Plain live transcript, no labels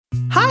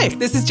Hi,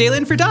 this is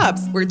Jalen for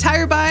Dobbs, where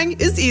tire buying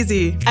is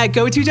easy. At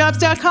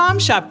GoToDobbs.com,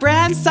 shop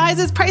brands,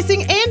 sizes,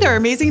 pricing, and our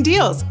amazing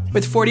deals.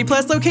 With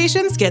 40-plus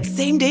locations, get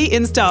same-day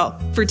install.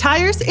 For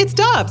tires, it's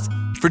Dobbs.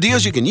 For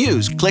deals you can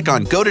use, click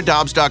on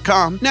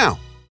GoToDobbs.com now.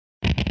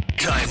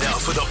 Time now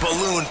for the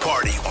balloon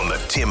party on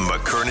the Tim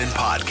McKernan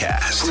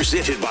podcast.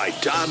 Presented by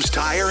Dobbs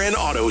Tire and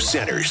Auto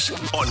Centers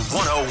on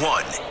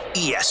 101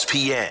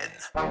 ESPN.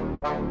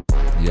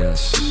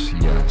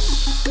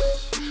 Yes.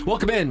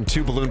 Welcome in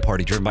to Balloon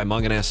Party, driven by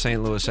Munganess,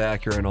 St. Louis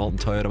Acura, and Alton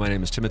Toyota. My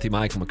name is Timothy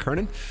Michael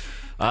McKernan.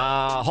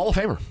 Hall of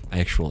Famer,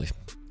 actually.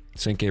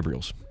 St.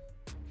 Gabriel's.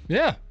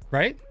 Yeah,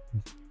 right?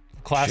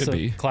 Class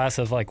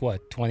of like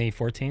what,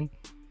 2014?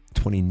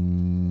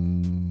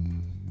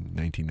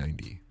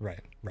 1990.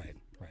 Right.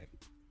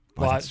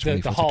 Well,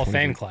 the Hall of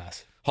Fame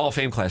class. Hall of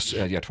Fame class,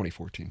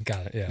 2014.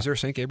 Got it, yeah. Is there a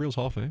St. Gabriel's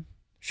Hall of Fame?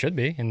 Should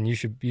be, and you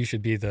should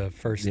be the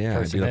first person. Yeah,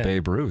 it'd be like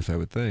Babe Ruth, I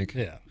would think.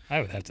 Yeah,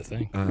 I would have to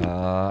think.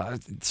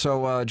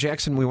 So,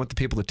 Jackson, we want the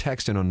people to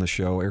text in on the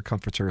show. Air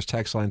Comfort Service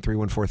text line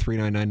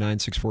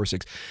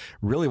 314-399-9646.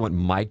 Really want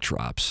mic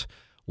drops.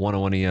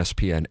 101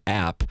 ESPN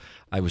app.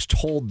 I was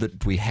told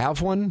that we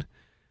have one.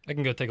 I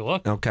can go take a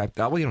look. Okay.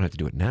 Well, you don't have to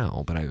do it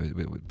now, but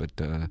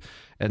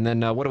and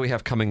then what do we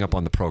have coming up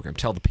on the program?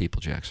 Tell the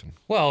people, Jackson.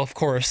 Well, of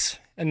course,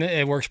 and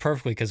it works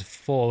perfectly because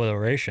full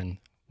alliteration.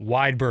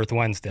 Wide Berth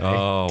Wednesday.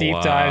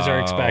 Deep dives are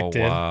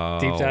expected.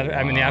 Deep dives.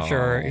 I mean,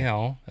 after,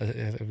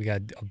 we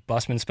got a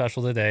Busman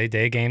special today,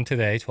 day game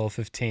today,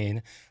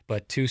 12:15,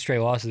 but 2 straight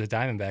losses to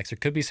Diamondbacks. There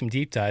could be some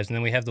deep dives, and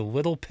then we have the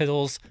Little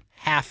Piddles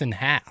half and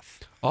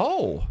half.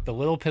 Oh. The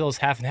Little Piddles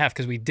half and half,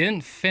 because we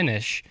didn't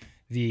finish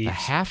the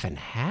half and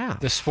half.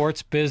 The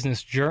sports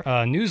business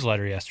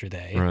newsletter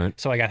yesterday. Right.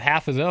 So I got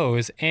half of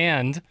those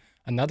and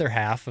another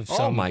half of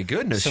some. Oh my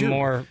goodness! Some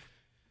more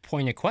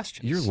poignant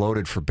questions. You're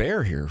loaded for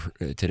bear here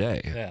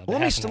today. Yeah.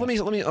 Well,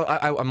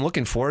 I'm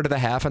looking forward to the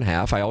half and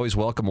half. I always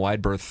welcome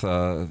Wide Berth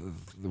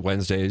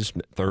Wednesdays,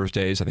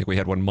 Thursdays. I think we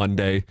had one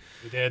Monday.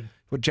 We did.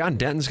 Well, John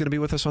Denton's going to be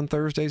with us on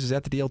Thursdays. Is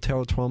that the deal?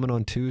 Taylor Twellman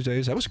on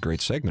Tuesdays. That was a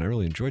great segment. I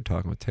really enjoyed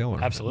talking with Taylor.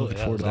 Absolutely. I'm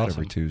looking forward to that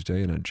every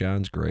Tuesday. And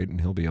John's great,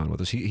 and he'll be on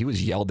with us. He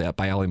was yelled at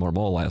by Ali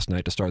Marmol last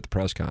night to start the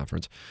press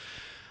conference.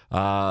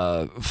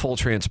 Full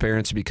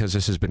transparency, because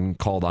this has been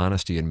called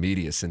Honesty in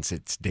Media since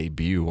its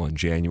debut on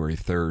January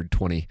 3rd,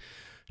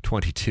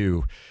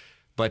 2022.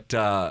 But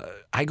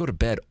I go to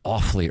bed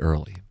awfully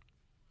early.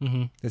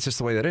 Mm-hmm. It's just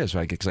the way that is,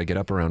 right? Because I get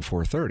up around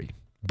 4:30.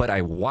 But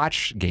I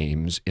watch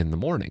games in the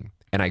morning,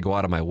 and I go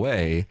out of my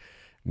way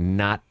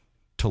not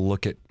to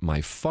look at my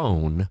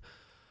phone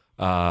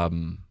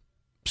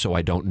so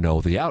I don't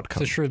know the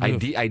outcome. It's a shrewd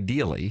move.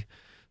 Ideally,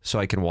 so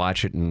I can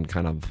watch it and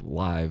kind of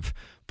live.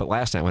 But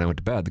last night when I went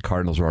to bed, the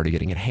Cardinals were already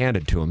getting it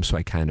handed to them, so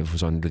I kind of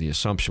was under the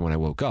assumption when I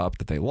woke up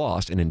that they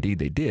lost, and indeed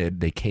they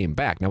did. They came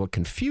back. Now, what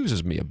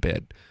confuses me a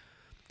bit,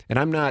 and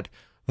I'm not,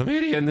 the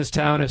media in this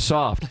town is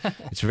soft.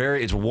 It's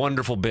a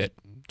wonderful bit.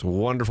 It's a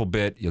wonderful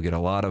bit. You'll get a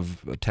lot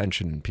of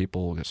attention, and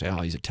people will say,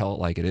 oh, he's a tell it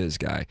like it is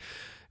guy.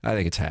 I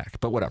think it's hack,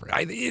 but whatever.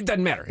 It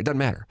doesn't matter. It doesn't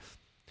matter.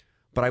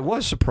 But I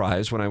was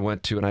surprised when I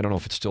went to, and I don't know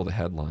if it's still the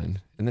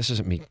headline, and this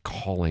isn't me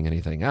calling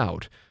anything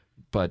out,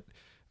 but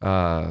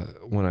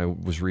when I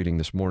was reading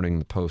this morning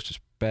the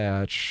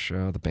Post-Dispatch,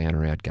 the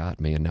banner ad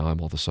got me, and now I'm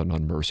all of a sudden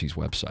on Mercy's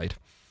website.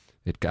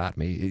 It got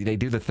me. They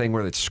do the thing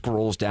where it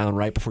scrolls down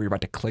right before you're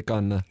about to click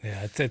on the...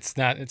 Yeah, it's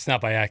not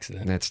by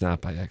accident. It's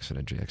not by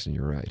accident, Jackson.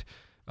 You're right.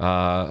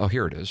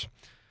 Here it is.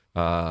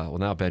 Well,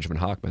 now Benjamin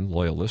Hockman,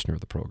 loyal listener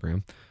of the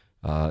program,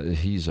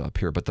 he's up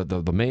here. But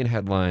the main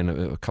headline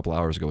a couple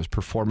hours ago was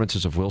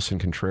performances of Wilson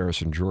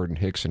Contreras and Jordan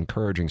Hicks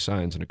encouraging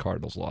signs in a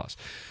Cardinals loss.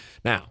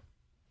 Now,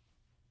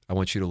 I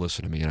want you to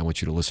listen to me, and I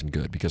want you to listen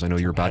good, because I know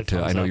you're about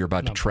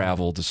to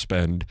travel to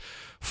spend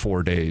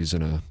 4 days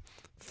in a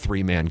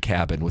 3-man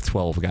cabin with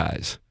 12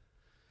 guys.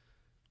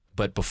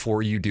 But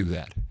before you do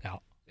that,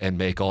 and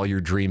make all your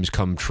dreams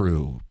come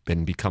true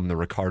and become the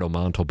Ricardo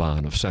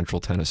Montalban of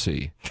Central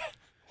Tennessee.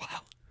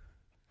 Wow.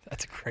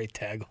 That's a great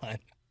tagline.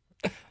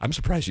 I'm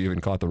surprised you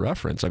even caught the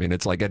reference. I mean,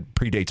 it's like it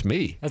predates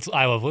me. That's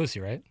I Love Lucy,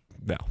 right?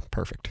 No,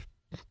 perfect.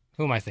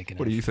 Who am I thinking of?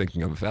 What are you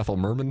thinking of? Ethel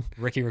Merman?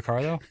 Ricky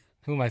Ricardo?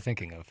 Who am I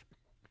thinking of?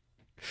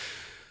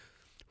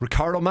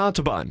 Ricardo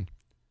Montalban.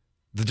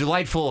 The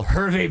delightful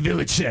Hervé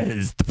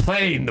Villachez. The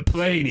plane,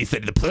 he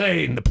said, the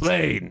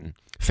plane.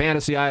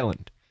 Fantasy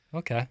Island.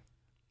 Okay.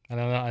 I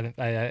don't know.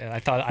 I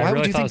thought. Why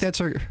would you think that's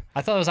her?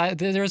 I thought it was.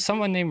 There was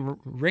someone named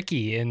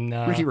Ricky in.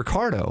 Ricky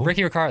Ricardo.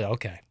 Ricky Ricardo.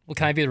 Okay. Well,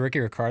 can I be the Ricky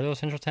Ricardo of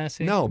Central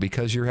Tennessee? No,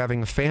 because you're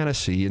having a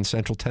fantasy in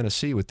Central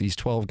Tennessee with these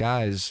 12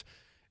 guys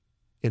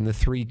in the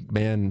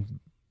 3-man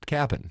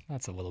cabin.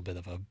 That's a little bit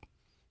of a.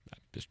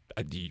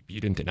 You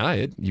didn't deny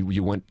it.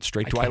 You went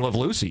straight to I Love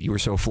Lucy. You were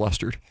so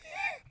flustered.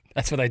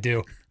 That's what I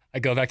do. I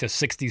go back to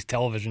 60s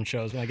television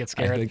shows when I get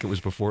scared. I think it was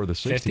before the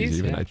 60s 50s,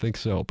 even. yeah. I think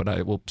so.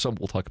 But we'll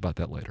talk about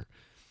that later.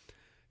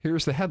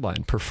 Here's the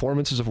headline.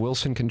 Performances of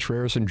Wilson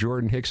Contreras and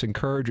Jordan Hicks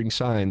encouraging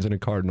signs in a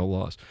Cardinal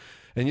loss.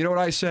 And you know what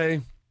I say?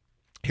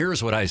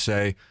 Here's what I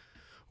say.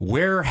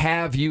 Where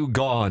have you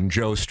gone,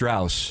 Joe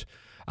Strauss?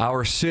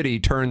 Our city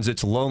turns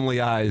its lonely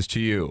eyes to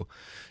you.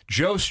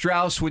 Joe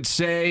Strauss would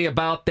say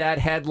about that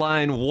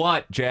headline,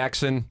 what,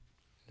 Jackson?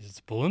 It's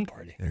a balloon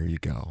party. There you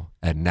go.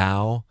 And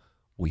now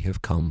we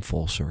have come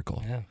full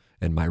circle. Yeah.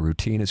 And my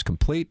routine is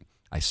complete.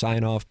 I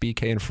sign off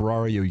BK and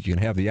Ferrari. You can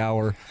have the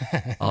hour.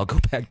 I'll go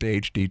back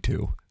to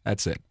HD2.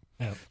 That's it.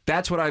 Yep.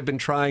 That's what I've been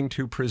trying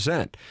to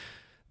present.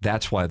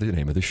 That's why the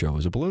name of the show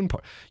is a balloon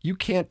party. You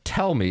can't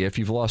tell me if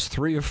you've lost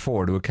 3 or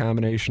 4 to a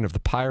combination of the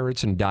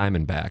Pirates and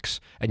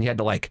Diamondbacks, and you had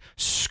to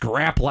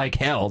scrap like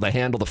hell to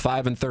handle the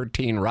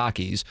 5-13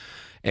 Rockies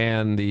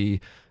and the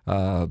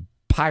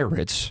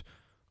Pirates,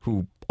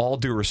 who, all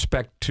due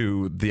respect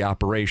to the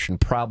operation,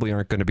 probably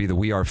aren't going to be the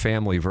We Are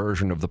Family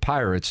version of the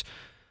Pirates,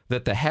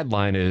 that the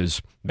headline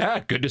is,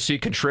 good to see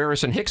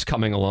Contreras and Hicks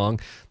coming along.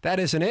 That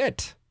isn't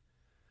it.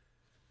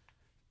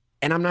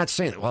 And I'm not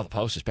saying, well, the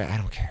Post is bad. I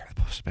don't care.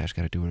 The Post is bad's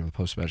got to do whatever the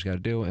Post is bad's got to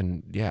do.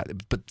 And yeah,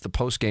 but the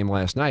post game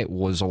last night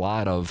was a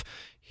lot of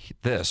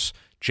this.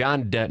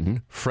 John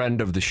Denton,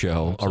 friend of the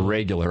show, a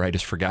regular. I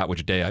just forgot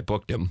which day I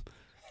booked him.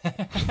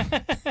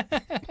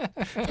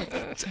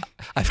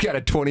 I've got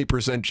a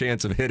 20%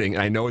 chance of hitting.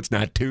 I know it's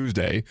not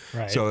Tuesday,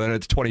 right. So then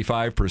it's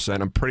 25%.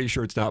 I'm pretty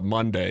sure it's not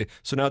Monday,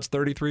 so now it's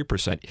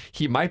 33%.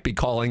 He might be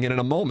calling in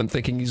a moment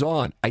thinking he's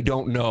on. I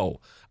don't know.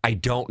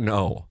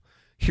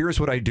 Here's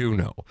what I do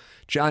know.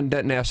 John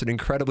Denton asked an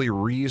incredibly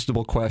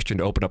reasonable question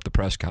to open up the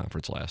press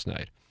conference last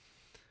night.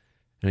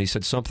 And he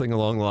said something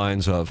along the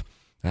lines of,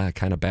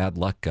 kind of bad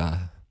luck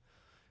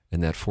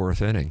in that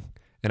 4th inning.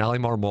 And Ali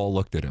Marmol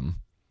looked at him,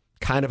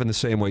 kind of in the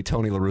same way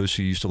Tony La Russa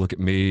used to look at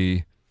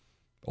me,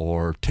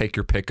 or take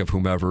your pick of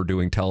whomever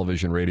doing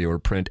television, radio, or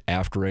print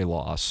after a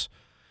loss,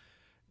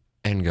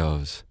 and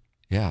goes,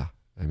 yeah,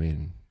 I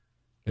mean,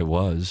 it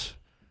was.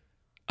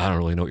 I don't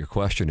really know what your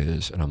question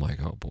is. And I'm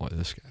like, oh boy,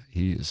 this guy,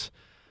 he is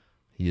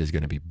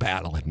going to be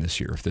battling this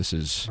year if this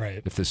is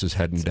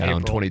heading it's down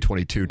April.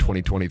 2022,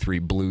 2023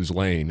 Blues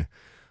Lane.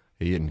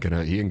 He ain't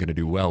gonna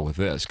do well with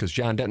this, because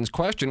John Denton's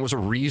question was a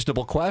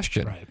reasonable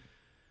question. Right.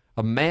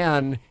 A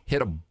man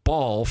hit a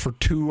ball for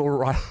 2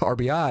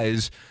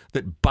 RBIs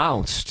that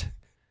bounced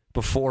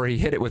before he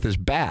hit it with his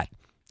bat.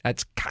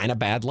 That's kind of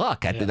bad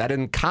luck. That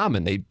isn't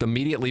common. They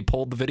immediately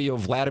pulled the video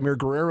of Vladimir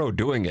Guerrero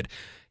doing it.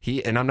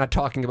 And I'm not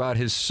talking about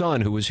his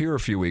son who was here a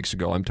few weeks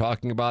ago. I'm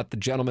talking about the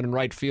gentleman in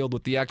right field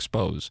with the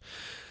Expos.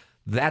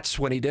 That's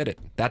when he did it.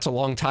 That's a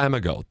long time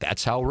ago.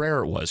 That's how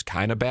rare it was.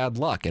 Kind of bad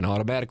luck. And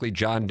automatically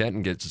John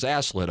Denton gets his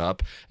ass lit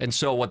up. And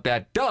so what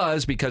that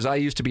does, because I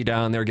used to be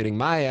down there getting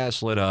my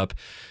ass lit up,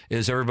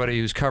 is everybody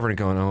who's covering it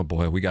going, oh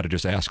boy, we got to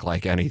just ask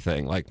like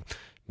anything. Like,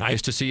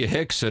 nice to see a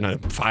Hicks in a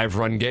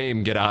 5-run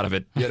game get out of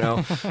it. You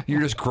know, you're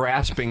just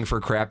grasping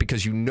for crap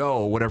because you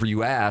know whatever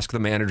you ask, the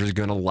manager's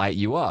going to light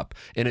you up.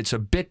 And it's a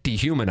bit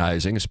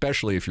dehumanizing,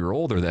 especially if you're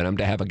older than him,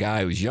 to have a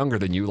guy who's younger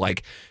than you,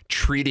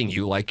 treating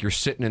you like you're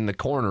sitting in the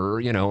corner,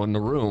 in the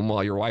room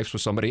while your wife's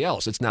with somebody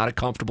else. It's not a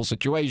comfortable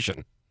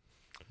situation.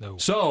 No.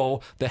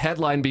 So the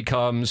headline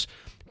becomes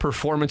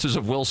performances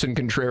of Wilson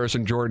Contreras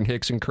and Jordan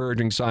Hicks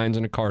encouraging signs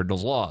in a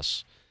Cardinals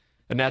loss.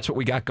 And that's what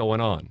we got going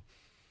on.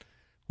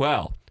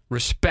 Well,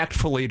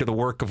 respectfully to the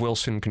work of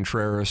Wilson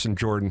Contreras and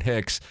Jordan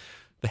Hicks,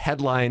 the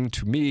headline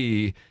to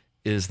me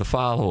is the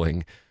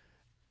following.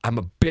 I'm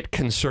a bit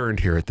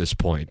concerned here at this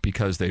point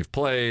because they've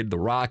played the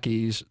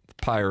Rockies, the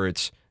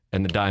Pirates,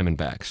 and the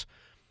Diamondbacks.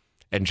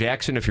 And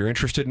Jackson, if you're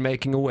interested in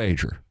making a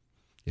wager,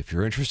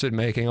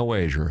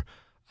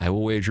 I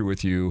will wager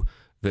with you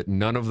that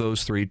none of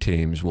those 3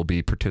 teams will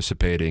be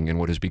participating in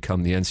what has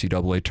become the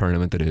NCAA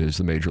tournament that is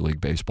the Major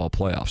League Baseball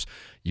playoffs.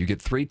 You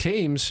get 3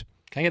 teams.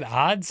 Can I get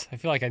odds? I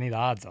feel like I need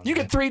odds on that. You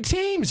get 3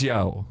 teams,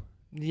 yo.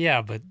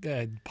 Yeah, but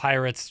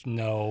Pirates,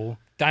 no.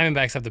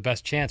 Diamondbacks have the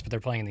best chance, but they're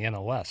playing in the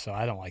NL West, so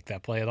I don't like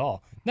that play at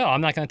all. No,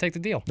 I'm not going to take the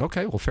deal.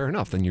 Okay, well, fair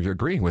enough. Then you're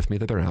agreeing with me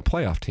that they're not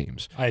playoff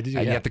teams. I do,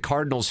 and yet the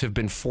Cardinals have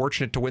been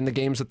fortunate to win the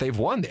games that they've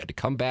won. They had to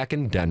come back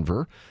in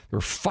Denver. They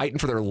were fighting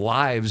for their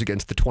lives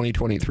against the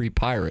 2023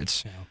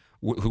 Pirates. Yeah.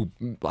 Who,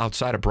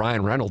 outside of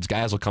Brian Reynolds,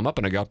 guys will come up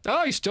and I go,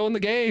 oh, he's still in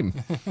the game.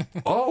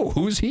 Oh,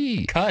 who's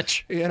he?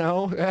 Kutch.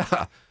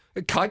 Yeah.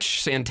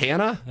 Kutch,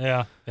 Santana.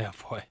 Yeah,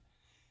 boy.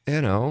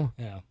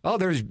 Yeah. Oh,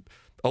 there's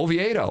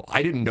Oviedo.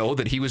 I didn't know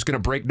that he was going to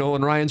break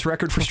Nolan Ryan's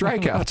record for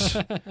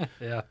strikeouts.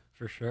 Yeah,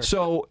 for sure.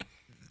 So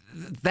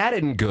that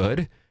isn't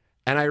good.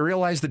 And I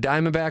realize the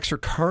Diamondbacks are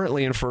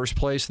currently in first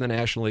place in the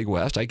National League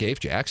West. I gave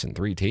Jackson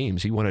 3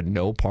 teams. He wanted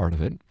no part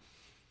of it.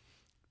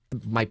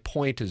 My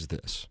point is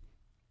this.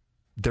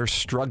 They're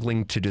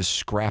struggling to just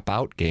scrap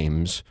out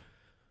games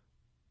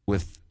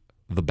with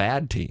the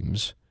bad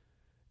teams,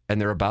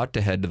 and they're about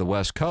to head to the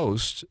West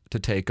Coast to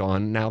take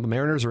on. Now, the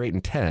Mariners are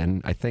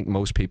 8-10. I think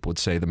most people would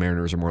say the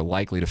Mariners are more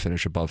likely to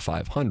finish above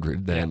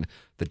 500 than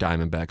the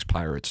Diamondbacks,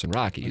 Pirates, and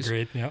Rockies.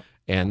 Agreed, yep.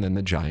 And then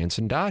the Giants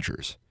and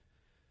Dodgers.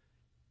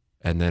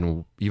 And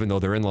then, even though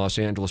they're in Los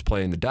Angeles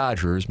playing the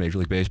Dodgers, Major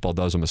League Baseball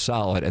does them a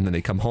solid, and then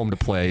they come home to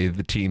play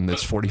the team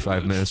that's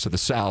 45 minutes to the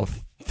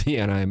south, the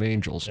Anaheim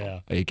Angels,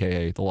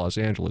 a.k.a. the Los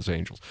Angeles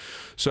Angels.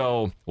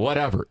 So,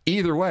 whatever.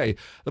 Either way,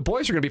 the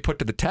boys are going to be put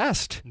to the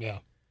test. Yeah.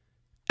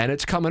 And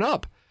it's coming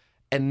up.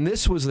 And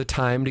this was the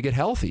time to get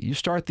healthy. You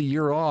start the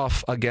year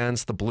off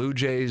against the Blue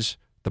Jays,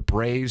 the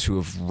Braves, who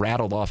have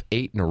rattled off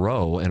 8 in a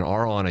row and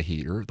are on a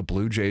heater. The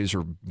Blue Jays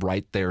are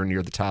right there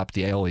near the top of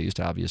the AL East.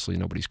 Obviously,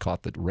 nobody's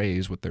caught the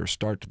Rays with their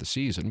start to the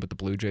season, but the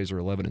Blue Jays are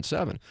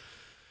 11-7.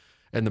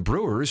 And the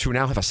Brewers, who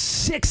now have a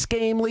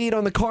 6-game lead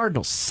on the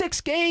Cardinals. 6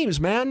 games,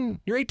 man.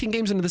 You're 18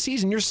 games into the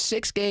season. You're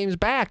 6 games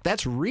back.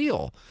 That's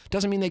real.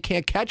 Doesn't mean they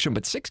can't catch them,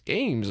 but 6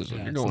 games is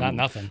it's not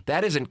nothing.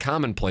 That isn't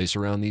commonplace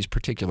around these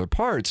particular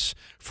parts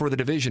for the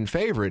division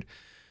favorite.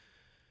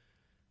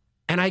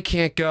 And I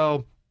can't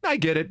go, I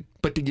get it,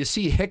 but did you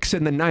see Hicks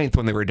in the 9th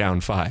when they were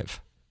down 5?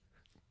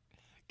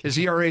 His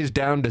ERA is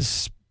down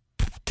to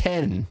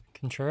 10.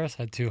 Contreras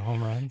had 2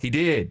 home runs. He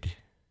did.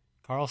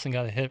 Carlson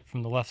got a hit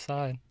from the left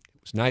side.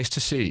 It was nice to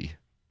see.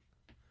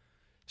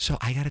 So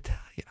I got to tell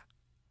you,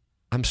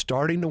 I'm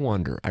starting to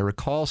wonder. I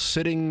recall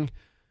sitting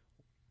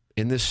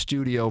in this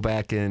studio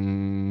back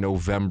in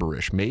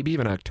November-ish, maybe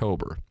even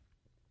October,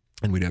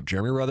 and we'd have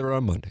Jeremy Rutherford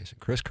on Mondays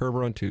and Chris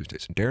Kerber on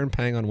Tuesdays and Darren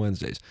Pang on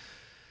Wednesdays.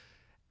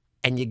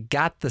 And you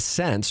got the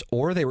sense,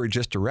 or they were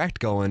just direct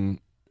going,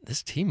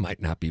 this team might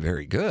not be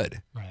very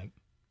good. Right.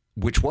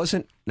 Which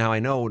wasn't, now I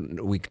know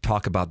we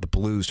talk about the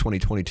Blues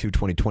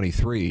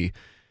 2022-2023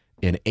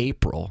 in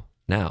April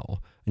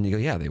now. And you go,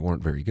 yeah, they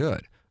weren't very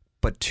good.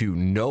 But to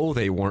know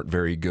they weren't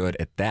very good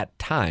at that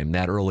time,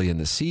 that early in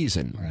the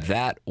season, right,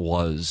 that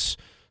was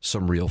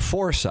some real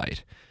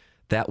foresight.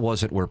 That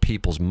wasn't where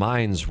people's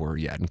minds were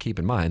yet. And keep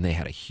in mind, they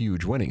had a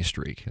huge winning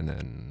streak. And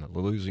then the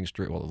losing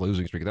streak,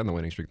 then the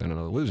winning streak, then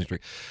another losing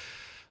streak.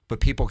 But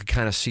people could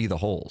kind of see the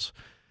holes.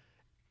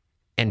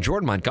 And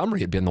Jordan Montgomery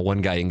had been the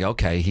one guy you can go,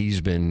 okay,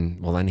 he's been,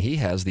 well, then he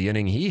has the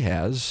inning he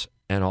has,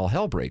 and all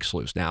hell breaks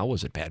loose. Now,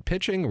 was it bad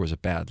pitching or was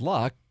it bad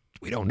luck?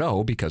 We don't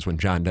know, because when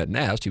John Dutton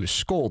asked, he was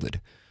scolded.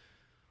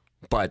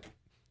 But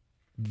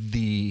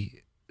the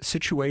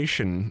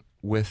situation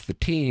with the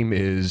team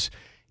is,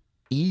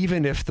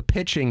 even if the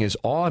pitching is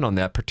on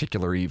that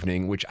particular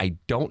evening, which I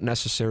don't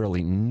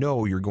necessarily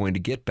know you're going to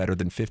get better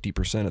than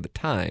 50% of the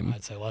time.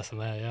 I'd say less than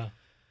that, yeah.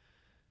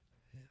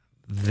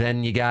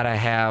 Then you got to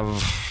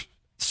have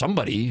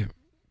somebody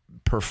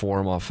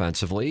perform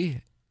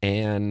offensively.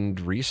 And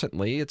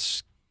recently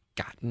it's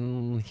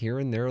gotten here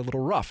and there a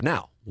little rough.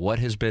 Now, what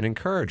has been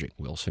encouraging?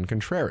 Wilson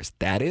Contreras.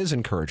 That is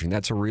encouraging.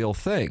 That's a real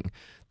thing.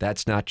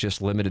 That's not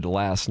just limited to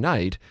last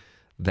night.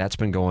 That's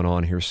been going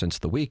on here since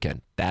the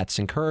weekend. That's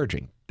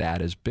encouraging.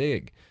 That is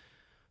big.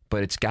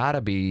 But it's got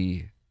to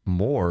be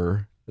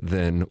more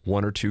than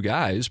 1 or 2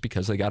 guys,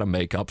 because they got to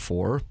make up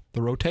for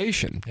the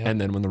rotation. Yep. And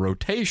then when the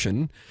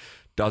rotation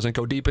doesn't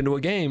go deep into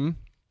a game,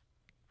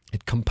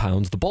 it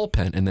compounds the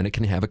bullpen, and then it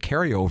can have a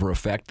carryover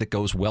effect that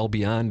goes well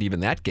beyond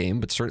even that game,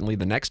 but certainly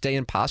the next day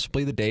and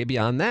possibly the day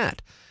beyond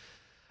that.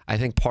 I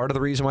think part of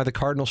the reason why the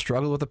Cardinals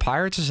struggled with the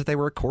Pirates is that they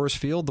were at Coors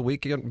Field the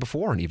weekend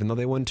before, and even though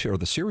they won 2, or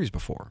the series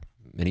before,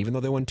 and even though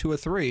they won 2 or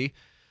 3,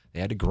 they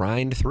had to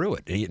grind through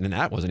it, and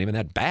that wasn't even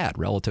that bad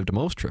relative to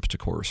most trips to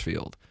Coors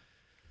Field.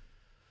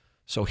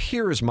 So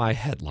here is my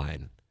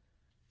headline.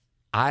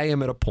 I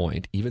am at a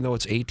point, even though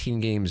it's 18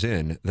 games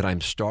in, that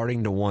I'm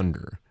starting to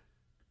wonder,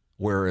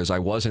 whereas I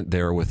wasn't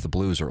there with the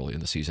Blues early in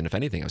the season. If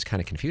anything, I was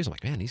kind of confused. I'm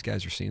like, man, these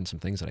guys are seeing some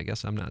things that I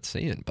guess I'm not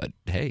seeing. But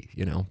hey,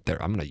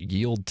 I'm going to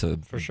yield to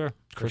for sure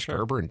Chris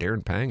Kerber and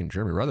Darren Pang and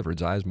Jeremy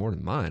Rutherford's eyes more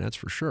than mine. That's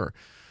for sure.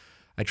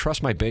 I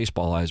trust my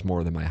baseball eyes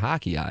more than my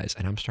hockey eyes.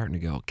 And I'm starting to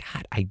go,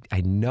 God,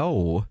 I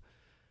know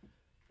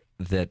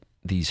that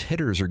these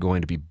hitters are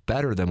going to be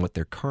better than what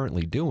they're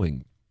currently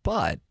doing.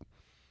 But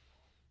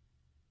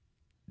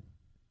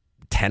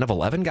 10 of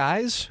 11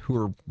 guys who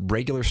are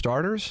regular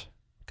starters,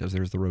 because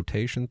there's the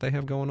rotation that they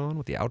have going on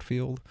with the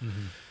outfield.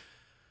 Mm-hmm.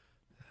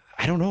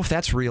 I don't know if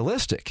that's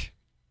realistic.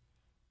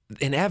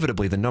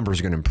 Inevitably, the numbers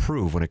are going to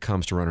improve when it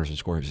comes to runners and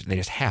scorers. They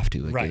just have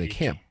to. Right.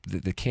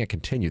 They can't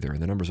continue there.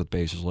 And the numbers with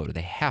bases loaded,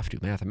 they have to.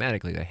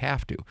 Mathematically, they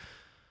have to.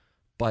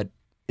 But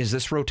is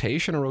this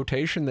rotation a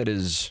rotation that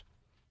is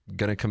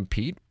going to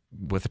compete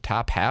with the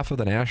top half of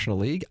the National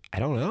League? I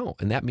don't know.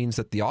 And that means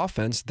that the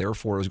offense,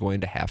 therefore, is going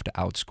to have to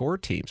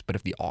outscore teams. But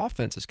if the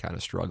offense is kind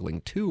of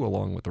struggling, too,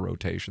 along with the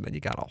rotation, then you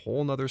got a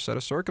whole other set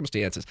of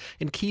circumstances.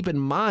 And keep in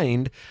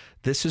mind,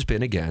 this has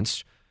been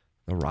against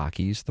the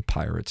Rockies, the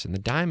Pirates, and the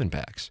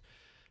Diamondbacks.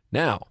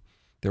 Now,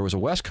 there was a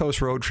West Coast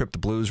road trip the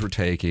Blues were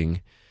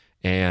taking,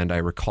 and I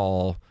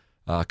recall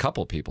a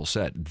couple of people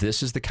said,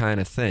 this is the kind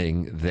of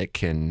thing that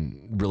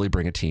can really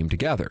bring a team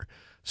together.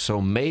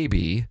 So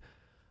maybe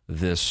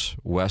this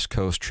West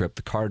Coast trip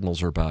the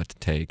Cardinals are about to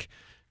take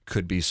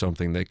could be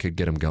something that could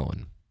get them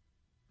going.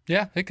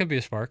 Yeah, it could be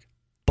a spark.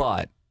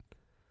 But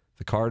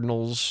the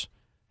Cardinals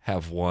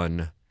have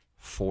won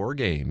 4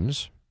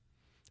 games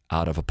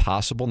out of a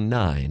possible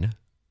 9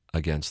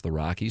 against the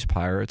Rockies,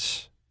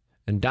 Pirates,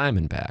 and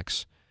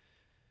Diamondbacks.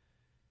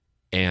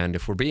 And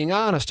if we're being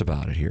honest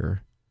about it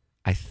here,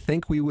 I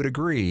think we would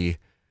agree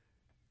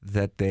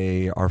that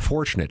they are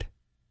fortunate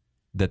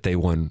that they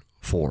won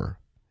 4.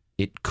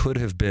 It could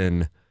have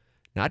been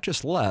not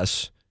just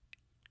less,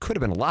 could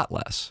have been a lot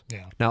less.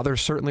 Yeah. Now, there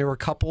certainly were a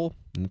couple,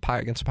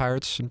 against the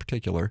Pirates in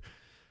particular,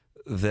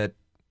 that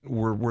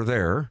were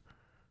there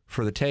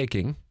for the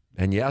taking.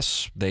 And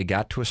yes, they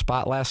got to a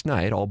spot last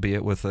night,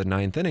 albeit with a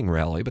ninth inning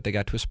rally, but they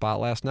got to a spot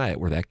last night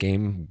where that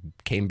game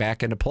came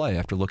back into play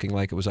after looking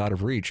like it was out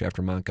of reach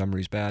after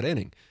Montgomery's bad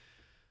inning.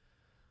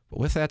 But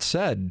with that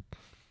said,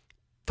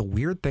 the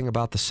weird thing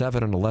about the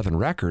 7-11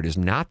 record is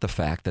not the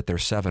fact that they're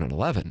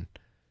 7-11.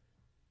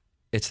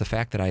 It's the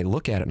fact that I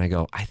look at it and I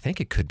go, I think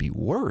it could be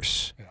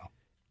worse. Yeah.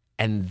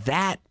 And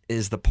that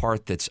is the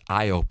part that's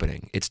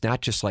eye-opening. It's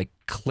not just like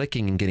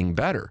clicking and getting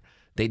better.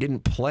 They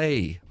didn't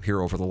play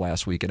here over the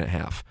last week and a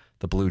half,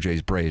 the Blue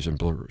Jays, Braves, and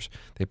Brewers.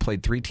 They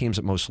played 3 teams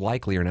that most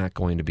likely are not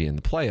going to be in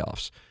the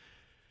playoffs.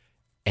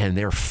 And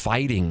they're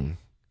fighting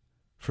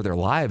for their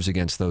lives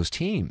against those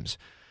teams.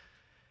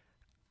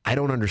 I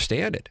don't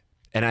understand it.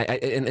 And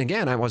and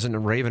again, I wasn't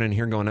raving in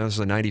here going, oh, this is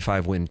a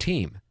 95-win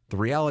team. The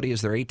reality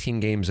is they're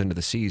 18 games into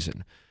the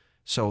season.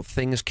 So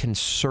things can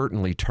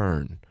certainly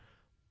turn.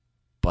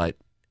 But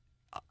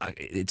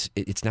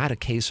it's not a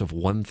case of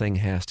one thing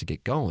has to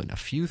get going. A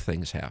few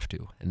things have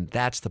to. And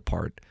that's the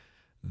part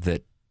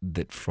that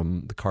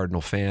from the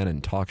Cardinal fan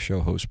and talk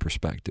show host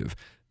perspective,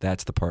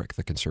 that's the part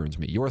that concerns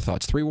me. Your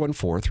thoughts,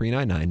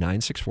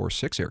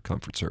 314-399-9646, Air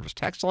Comfort Service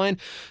text line.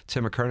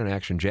 Tim McKernan,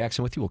 Action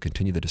Jackson with you. We'll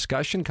continue the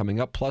discussion coming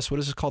up. Plus, what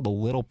is this called? The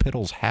Little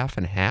Piddles Half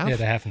and Half? Yeah,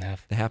 the half and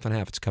half. The half and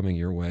half. It's coming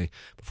your way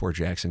before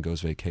Jackson goes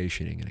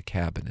vacationing in a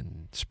cabin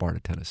in Sparta,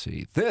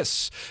 Tennessee.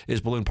 This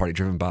is Balloon Party,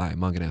 driven by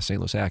Munganess,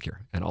 St. Louis Acura,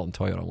 and Alton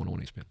Toyota on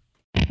 101 ESPN.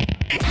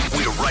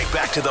 We're right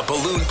back to the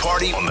Balloon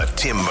Party on the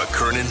Tim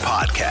McKernan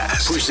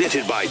Podcast.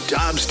 Presented by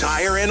Dobbs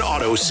Tire and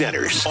Auto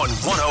Centers on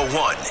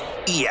 101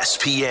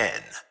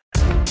 ESPN.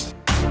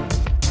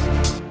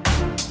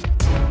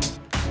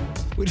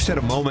 We just had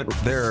a moment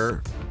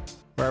there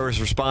where I was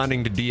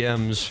responding to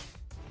DMs,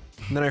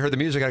 and then I heard the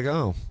music. I go,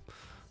 oh,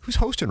 who's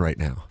hosting right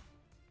now?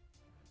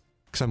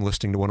 Because I'm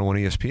listening to 101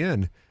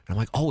 ESPN. And I'm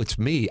like, oh, it's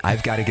me.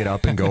 I've got to get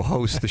up and go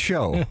host the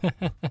show.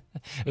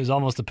 It was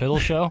almost a piddle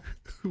show.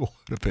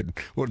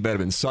 Would that have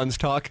been Suns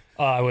talk?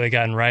 I would have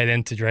gotten right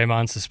into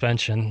Draymond's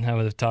suspension. I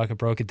would have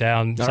broke it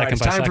down All second right,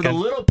 it's by time second. for the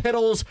Little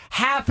Piddles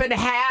Half and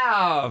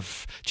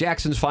Half.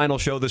 Jackson's final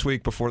show this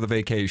week before the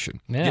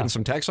vacation. Yeah. Getting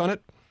some texts on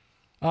it?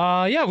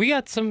 Yeah, we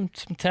got some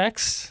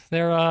texts.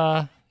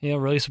 They're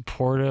really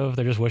supportive.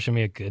 They're just wishing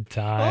me a good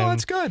time. Oh,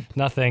 that's good.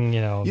 Nothing,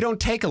 You don't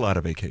take a lot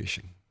of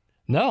vacation.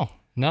 No,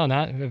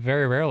 not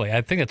very rarely.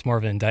 I think it's more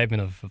of an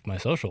indictment of my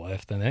social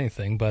life than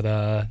anything. But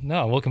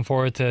no, looking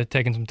forward to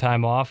taking some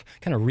time off,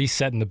 kind of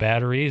resetting the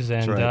batteries.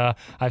 And right.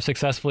 I've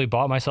successfully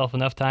bought myself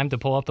enough time to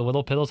pull up the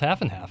Little Piddles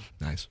Half and Half.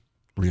 Nice.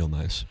 Real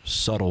nice.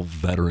 Subtle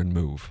veteran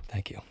move.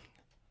 Thank you.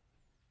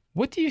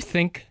 What do you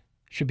think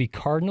should be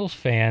Cardinals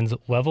fans'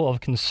 level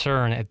of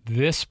concern at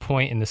this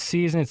point in the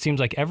season? It seems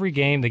like every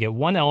game they get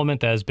one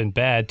element that has been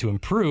bad to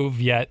improve,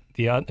 yet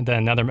then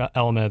another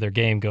element of their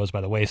game goes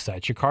by the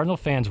wayside. Should Cardinal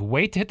fans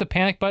wait to hit the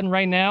panic button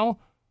right now,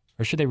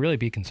 or should they really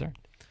be concerned?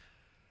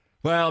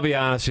 Well, I'll be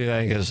honest with you,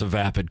 I think it's a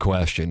vapid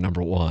question,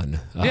 number one.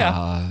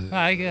 Yeah.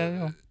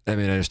 I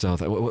just don't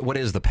think. What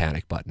is the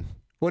panic button?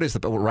 What is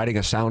writing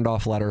a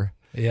sound-off letter?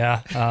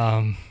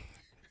 Yeah.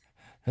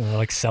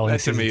 Like selling that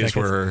to me tickets. Is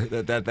where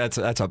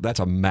that's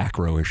a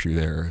macro issue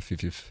there.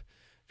 If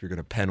you're going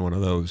to pen one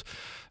of those,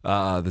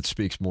 that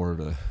speaks more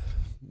to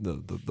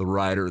the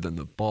rider than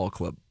the ball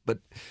club. But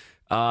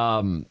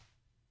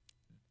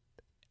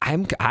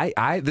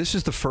this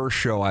is the first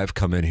show I've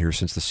come in here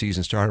since the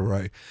season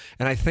started,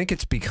 and I think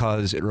it's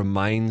because it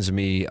reminds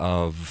me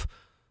of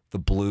the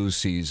Blues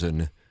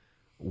season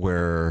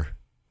where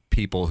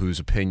people whose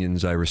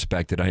opinions I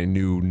respected, I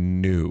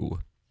knew.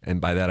 And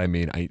by that I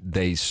mean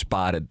they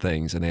spotted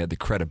things and they had the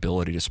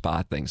credibility to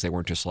spot things. They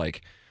weren't just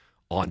like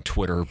on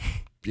Twitter,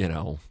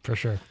 For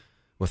sure.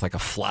 with like a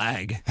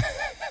flag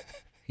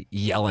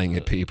yelling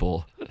at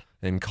people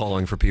and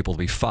calling for people to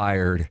be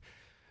fired.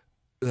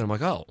 And then I'm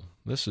like, oh,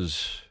 this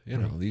is,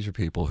 these are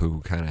people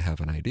who kind of have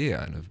an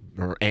idea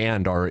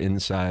and are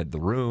inside the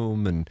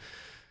room. And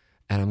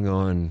I'm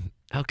going,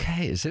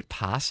 okay, is it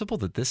possible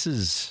that this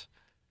is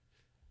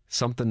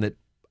something that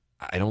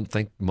I don't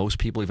think most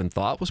people even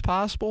thought was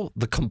possible?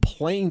 The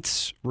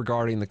complaints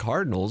regarding the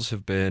Cardinals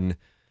have been,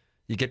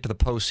 you get to the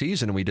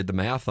postseason, and we did the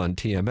math on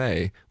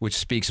TMA, which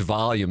speaks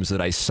volumes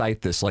that I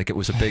cite this like it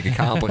was a big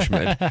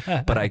accomplishment,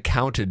 but I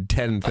counted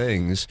 10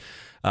 things,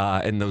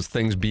 and those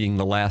things being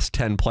the last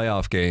 10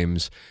 playoff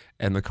games,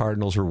 and the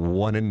Cardinals are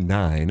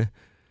 1-9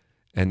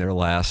 in their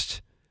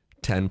last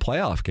 10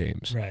 playoff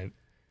games. Right.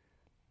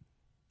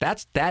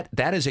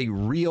 That is a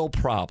real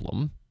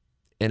problem.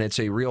 And it's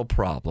a real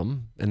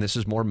problem, and this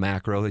is more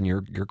macro than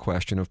your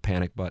question of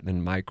panic button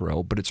and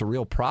micro, but it's a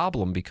real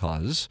problem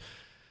because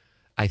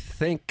I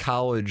think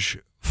college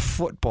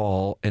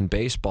football and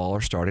baseball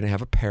are starting to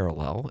have a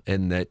parallel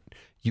in that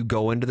you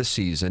go into the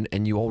season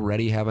and you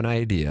already have an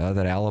idea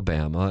that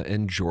Alabama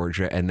and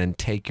Georgia, and then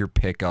take your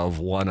pick of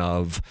one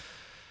of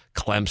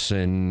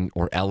Clemson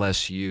or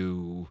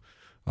LSU.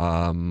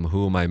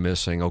 Who am I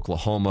missing?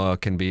 Oklahoma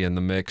can be in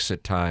the mix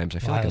at times. I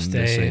feel like I'm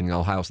missing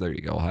Ohio. There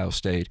you go, Ohio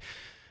State.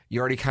 you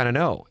already kind of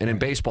know. And in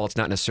baseball, it's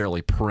not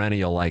necessarily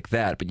perennial like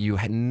that, but you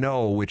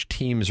know which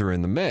teams are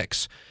in the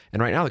mix.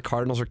 And right now, the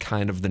Cardinals are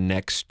kind of the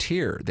next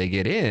tier. They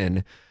get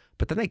in,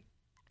 but then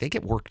they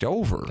get worked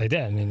over. They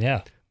did. I mean,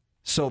 yeah.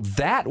 So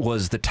that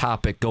was the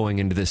topic going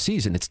into this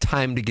season. It's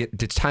time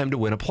to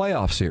win a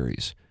playoff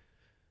series.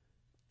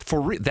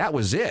 That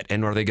was it.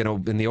 And are they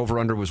going to? And the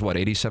over/under was what,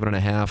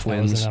 87.5 wins?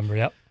 That was the number.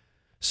 Yep.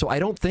 So I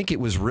don't think it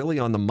was really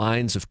on the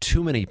minds of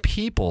too many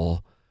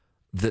people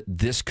that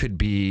this could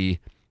be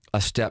a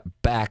step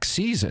back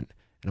season.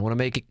 And I want to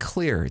make it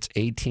clear, it's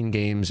 18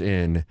 games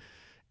in,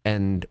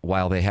 and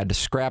while they had to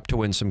scrap to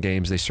win some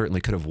games, they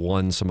certainly could have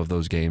won some of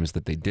those games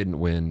that they didn't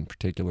win, in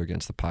particular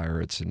against the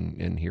Pirates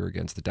and here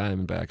against the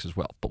Diamondbacks as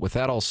well. But with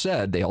that all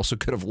said, they also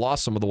could have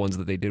lost some of the ones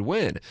that they did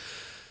win.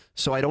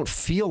 So I don't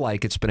feel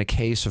like it's been a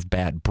case of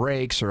bad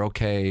breaks or,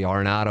 okay,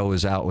 Arenado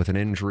is out with an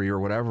injury or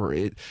whatever.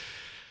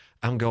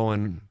 I'm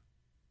going,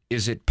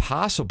 is it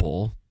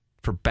possible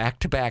for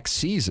back-to-back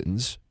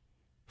seasons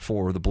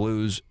for the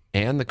Blues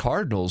and the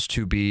Cardinals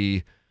to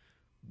be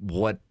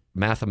what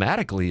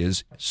mathematically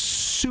is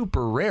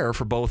super rare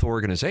for both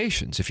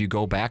organizations? If you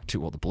go back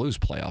to, the Blues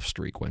playoff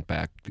streak went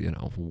back,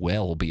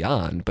 well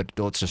beyond, but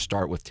let's just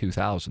start with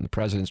 2000, the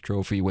President's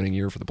Trophy winning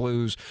year for the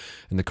Blues,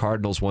 and the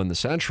Cardinals won the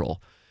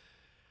Central.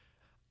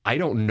 I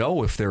don't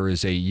know if there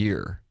is a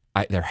year.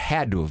 There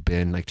had to have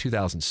been, like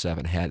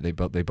 2007 they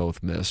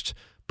both missed,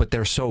 but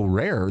they're so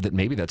rare that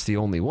maybe that's the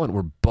only one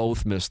where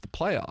both missed the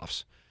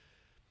playoffs.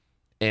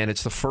 And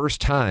it's the first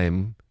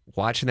time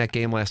watching that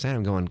game last night,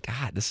 I'm going,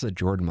 God, this is a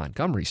Jordan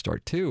Montgomery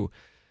start too.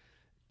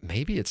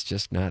 Maybe they're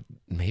just not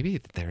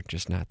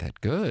that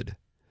good.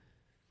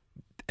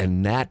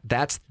 And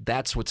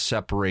that's what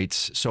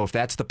separates. So if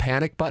that's the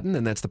panic button,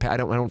 then that's the I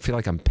don't feel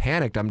like I'm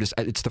panicked.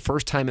 It's the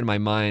first time in my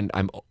mind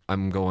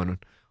I'm going,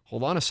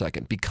 hold on a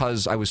second,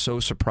 because I was so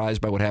surprised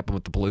by what happened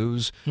with the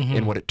Blues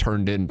and what it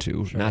turned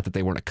into. Sure. Not that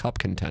they weren't a cup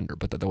contender,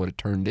 but that what it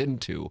turned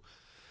into.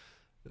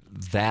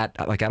 That,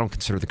 I don't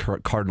consider the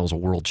Cardinals a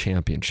world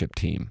championship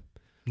team.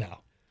 No.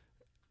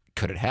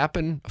 Could it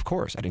happen? Of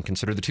course. I didn't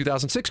consider the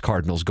 2006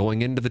 Cardinals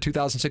going into the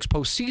 2006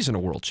 postseason a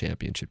world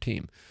championship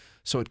team.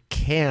 So it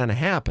can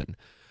happen.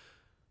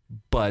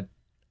 But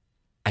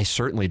I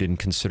certainly didn't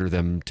consider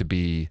them to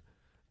be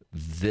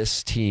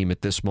this team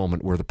at this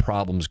moment where the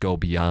problems go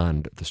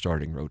beyond the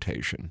starting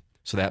rotation.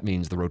 So that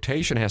means the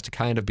rotation has to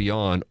kind of be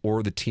on,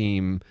 or the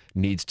team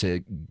needs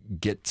to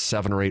get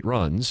 7 or 8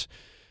 runs,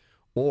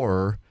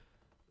 or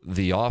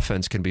the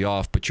offense can be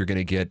off, but you're going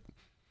to get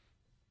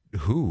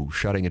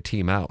shutting a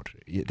team out.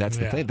 That's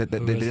the thing.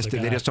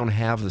 They just don't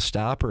have the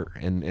stopper,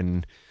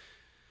 and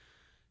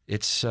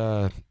it's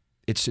the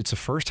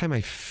first time I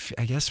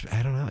guess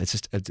I don't know. It's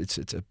just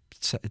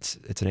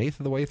it's an eighth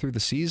of the way through the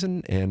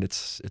season, and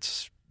it's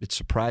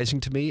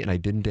surprising to me, and I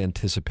didn't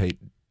anticipate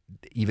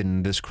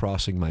even this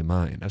crossing my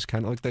mind. I was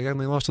kind of like, they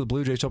lost to the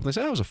Blue Jays. They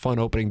said, it was a fun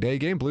opening day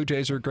game. Blue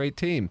Jays are a great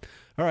team.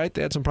 All right,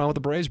 they had some problem with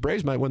the Braves.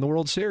 Braves might win the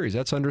World Series.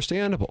 That's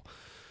understandable.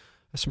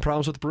 Some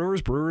problems with the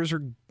Brewers. Brewers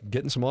are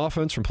getting some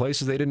offense from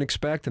places they didn't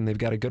expect, and they've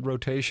got a good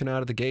rotation out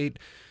of the gate.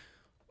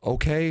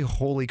 Okay,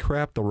 holy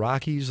crap, the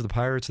Rockies, the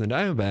Pirates, and the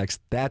Diamondbacks,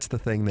 that's the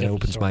thing that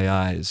opens my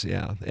eyes.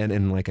 Yeah,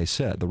 and like I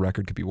said, the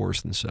record could be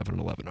worse than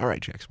 7-11. All right,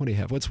 Jackson, what do you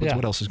have?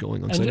 What else is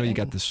going on? Because I know you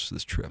got this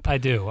trip. I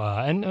do.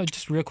 And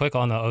just real quick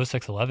on the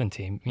 06-11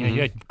 team,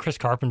 you had Chris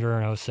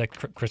Carpenter in 06,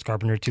 Chris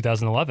Carpenter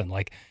 2011.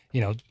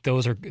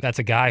 That's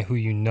a guy who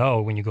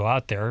when you go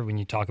out there, when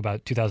you talk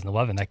about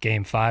 2011, that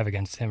Game 5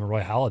 against him and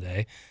Roy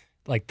Halladay,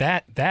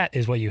 that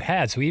is what you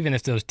had. So even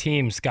if those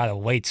teams got a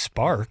late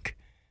spark,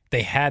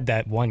 they had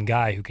that one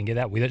guy who can get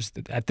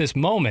that. At this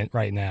moment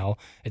right now,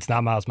 it's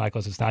not Miles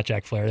Michaels, it's not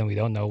Jack Flaherty, and we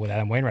don't know what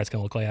Adam Wainwright's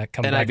going to look like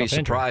coming back. And I'd be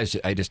surprised.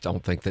 I just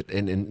don't think that,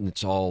 and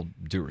it's all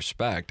due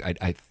respect,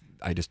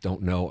 I just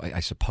don't know. I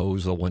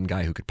suppose the one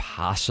guy who could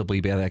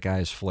possibly be that guy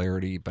is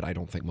Flaherty, but I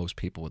don't think most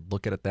people would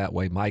look at it that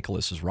way.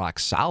 Michaelis is rock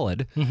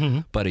solid,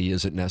 but he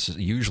isn't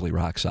usually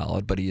rock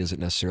solid, but he isn't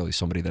necessarily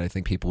somebody that I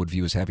think people would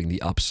view as having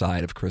the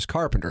upside of Chris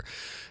Carpenter.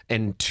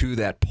 And to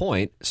that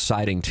point,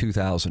 citing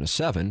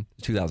 2007,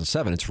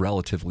 it's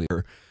relatively,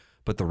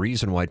 but the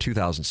reason why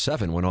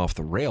 2007 went off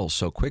the rails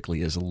so quickly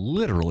is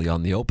literally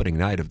on the opening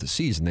night of the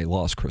season, they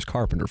lost Chris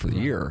Carpenter for the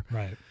year.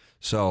 Right.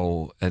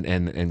 So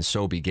and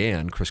so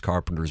began Chris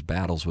Carpenter's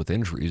battles with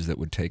injuries that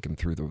would take him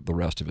through the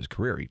rest of his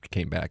career. He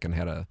came back and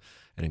had an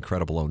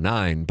incredible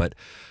 09, but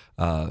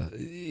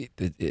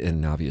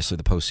and obviously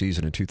the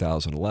postseason in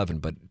 2011.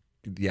 But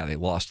yeah, they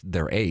lost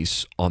their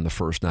ace on the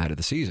first night of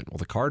the season. Well,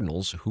 the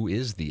Cardinals, who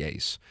is the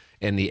ace?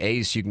 And the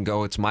ace, you can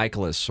go, it's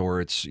Michaelis,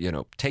 or it's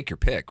take your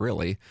pick.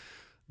 Really,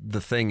 the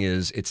thing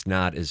is, it's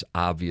not as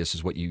obvious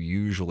as what you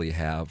usually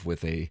have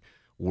with a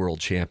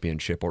world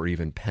championship or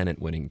even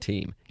pennant-winning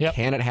team. Yep.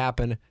 Can it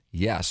happen?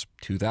 Yes.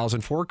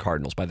 2004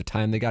 Cardinals, by the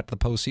time they got to the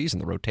postseason,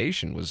 the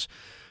rotation was,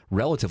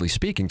 relatively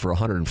speaking, for a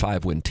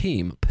 105-win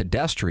team,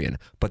 pedestrian,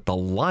 but the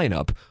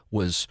lineup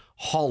was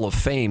Hall of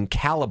Fame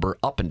caliber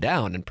up and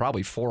down, and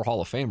probably 4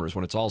 Hall of Famers,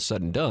 when it's all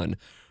said and done,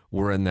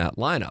 were in that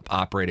lineup,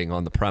 operating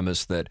on the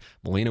premise that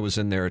Molina was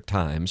in there at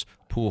times,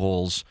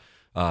 Pujols,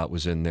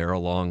 was in there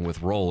along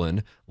with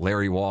Rowland,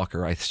 Larry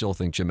Walker. I still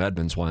think Jim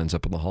Edmonds winds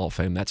up in the Hall of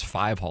Fame. That's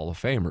 5 Hall of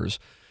Famers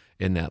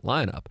in that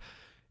lineup.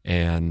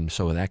 And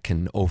so that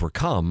can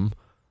overcome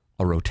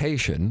a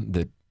rotation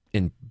that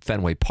in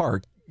Fenway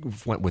Park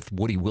went with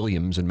Woody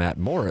Williams and Matt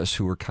Morris,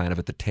 who were kind of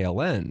at the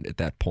tail end at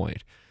that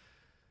point.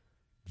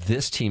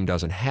 This team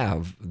doesn't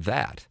have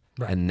that.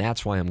 Right. And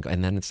that's why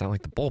and then it's not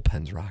like the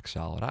bullpen's rock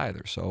solid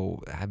either.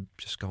 So I'm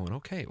just going,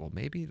 okay, well,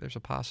 maybe there's a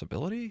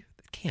possibility.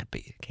 It can't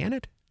be, can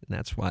it? And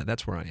that's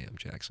where I am,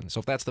 Jackson. So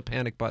if that's the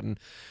panic button,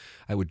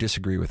 I would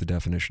disagree with the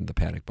definition of the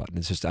panic button.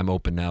 It's just I'm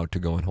open now to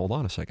going, hold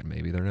on a second,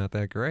 maybe they're not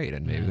that great,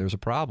 and maybe there's a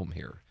problem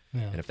here.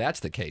 Yeah. And if that's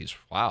the case,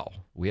 wow,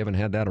 we haven't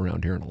had that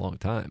around here in a long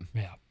time.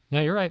 Yeah.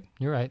 Yeah, you're right.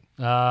 You're right.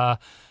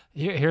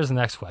 Here's the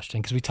next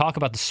question, because we talk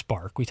about the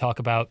spark. We talk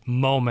about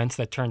moments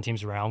that turn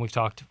teams around.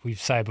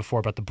 We've said before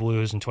about the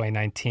Blues in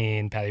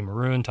 2019, Patty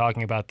Maroon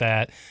talking about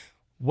that.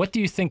 What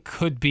do you think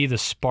could be the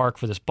spark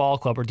for this ball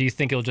club, or do you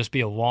think it'll just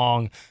be a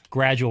long,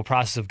 gradual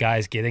process of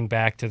guys getting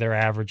back to their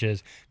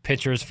averages,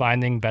 pitchers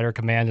finding better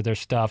command of their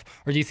stuff,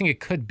 or do you think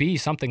it could be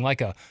something like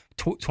a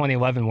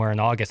 2011 where in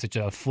August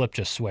a flip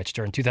just switched,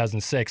 or in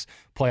 2006,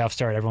 playoff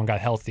start, everyone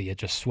got healthy, it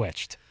just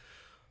switched?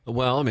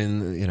 Well, I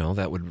mean,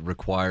 that would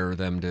require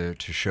them to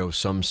show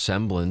some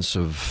semblance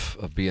of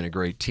being a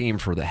great team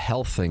for the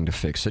health thing to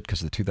fix it, because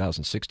the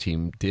 2006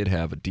 team did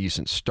have a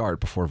decent start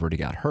before Verdi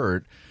got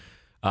hurt.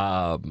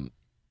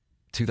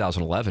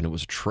 2011, it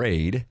was a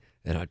trade,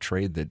 and a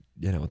trade that,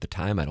 at the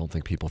time I don't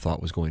think people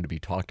thought was going to be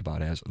talked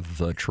about as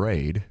the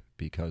trade,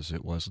 because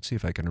it was, let's see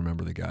if I can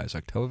remember the guys,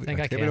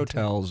 Octavio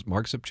Hotels,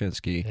 Mark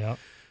Zipchinski, yep.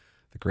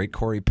 The great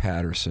Corey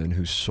Patterson,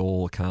 whose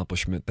sole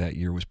accomplishment that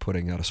year was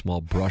putting out a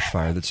small brush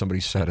fire that somebody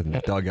set in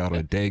the dugout on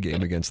a day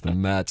game against the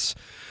Mets.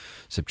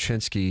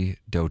 Zipchinski,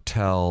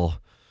 Dotel,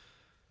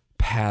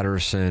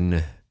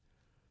 Patterson.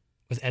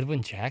 Was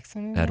Edwin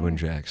Jackson? Edwin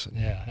Jackson.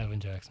 Yeah, Edwin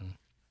Jackson.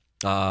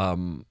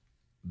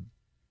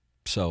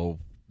 So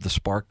the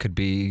spark could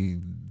be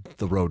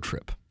the road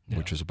trip,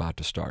 which is about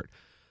to start.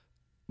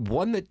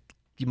 One that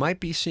you might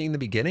be seeing the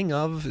beginning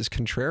of is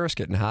Contreras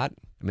getting hot.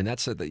 I mean,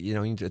 that's at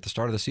the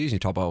start of the season, you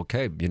talk about,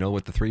 okay, you know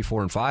what the 3,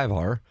 4, and 5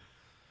 are.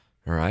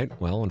 All right.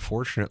 Well,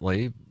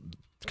 unfortunately,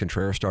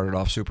 Contreras started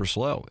off super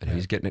slow, and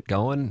he's getting it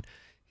going.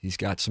 He's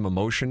got some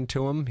emotion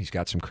to him. He's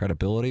got some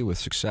credibility with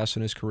success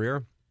in his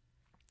career.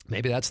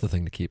 Maybe that's the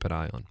thing to keep an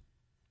eye on.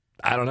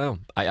 I don't know.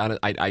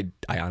 I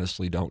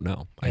honestly don't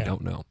know. I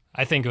don't know.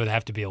 I think it would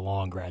have to be a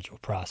long, gradual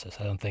process.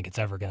 I don't think it's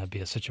ever going to be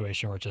a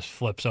situation where it just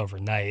flips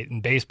overnight. In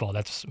baseball,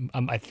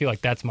 I feel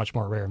like that's much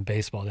more rare in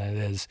baseball than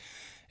it is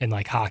in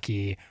like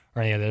hockey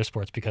or any other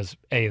sports, because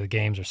the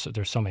games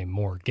there's so many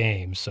more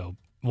games, so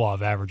law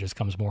of averages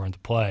comes more into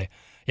play.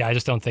 Yeah, I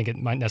just don't think it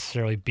might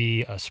necessarily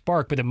be a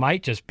spark, but it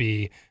might just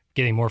be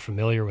getting more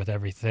familiar with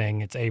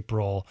everything. It's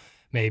April.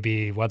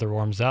 Maybe weather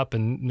warms up,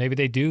 and maybe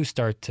they do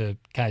start to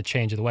kind of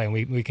change the way. And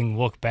we can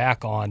look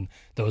back on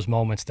those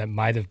moments that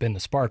might have been the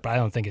spark, but I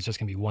don't think it's just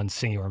going to be one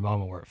singular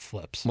moment where it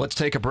flips. Let's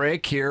take a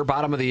break here.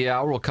 Bottom of the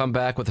hour. We'll come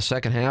back with the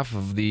second half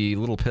of the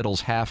Little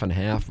Piddles half and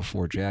half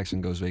before Jackson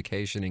goes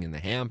vacationing in the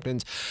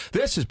Hamptons.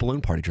 This is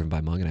Balloon Party, driven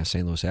by Mungan,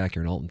 St. Louis Acura,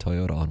 and Alton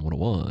Toyota on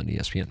 101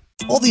 ESPN.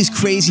 All these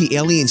crazy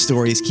alien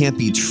stories can't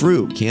be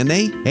true, can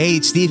they? Hey,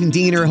 it's Stephen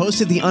Diener,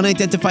 host of the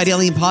Unidentified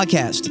Alien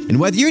Podcast. And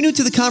whether you're new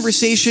to the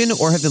conversation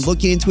or have been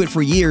looking into it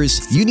for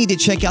years, you need to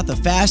check out the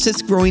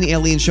fastest growing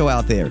alien show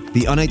out there,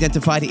 the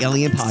Unidentified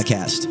Alien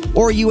Podcast,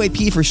 or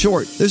UAP for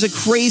short. There's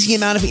a crazy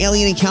amount of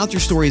alien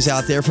encounter stories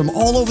out there from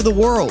all over the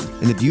world.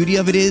 And the beauty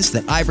of it is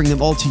that I bring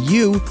them all to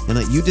you and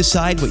let you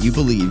decide what you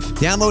believe.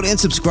 Download and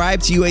subscribe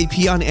to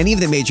UAP on any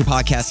of the major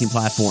podcasting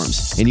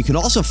platforms. And you can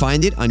also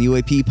find it on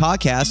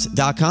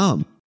UAPpodcast.com.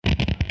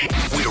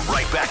 We're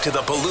right back to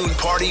the Balloon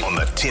Party on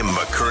the Tim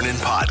McKernan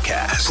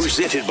Podcast.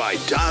 Presented by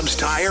Dobbs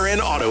Tire and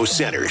Auto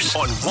Centers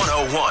on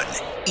 101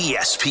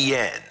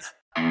 ESPN.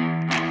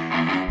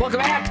 Welcome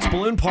back. It's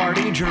Balloon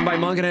Party, driven by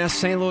Mungan,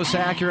 St. Louis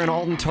Acura, and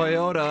Alton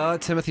Toyota.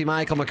 Timothy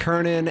Michael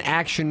McKernan,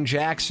 Action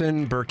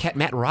Jackson Burkett.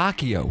 Matt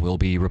Rocchio will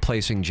be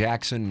replacing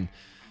Jackson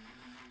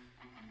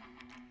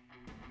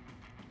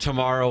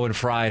tomorrow and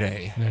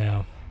Friday.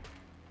 Yeah.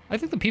 I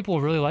think the people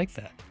will really like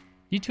that.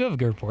 You two have a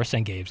good rapport,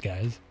 St. Gabe's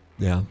guys.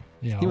 Yeah.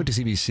 He went to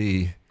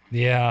CBC.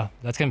 Yeah,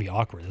 that's going to be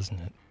awkward, isn't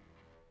it?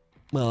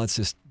 Well, it's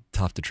just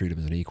tough to treat him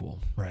as an equal.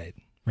 Right.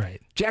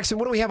 Jackson,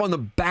 what do we have on the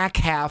back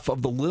half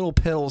of the Little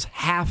Piddles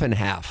half and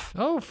half?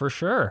 Oh, for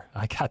sure.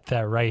 I got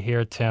that right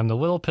here, Tim. The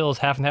Little Piddles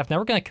half and half. Now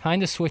we're going to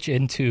kind of switch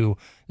into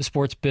the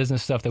sports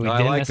business stuff that we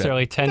didn't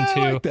necessarily tend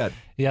to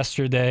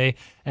yesterday.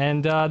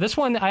 And this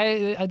one,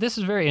 this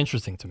is very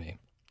interesting to me.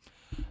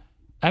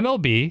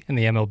 MLB and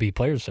the MLB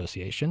Players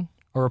Association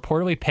are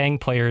reportedly paying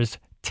players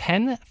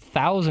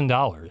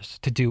 $10,000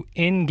 to do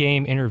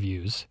in-game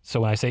interviews.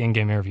 So when I say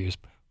in-game interviews,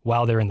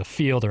 while they're in the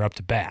field or up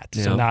to bat.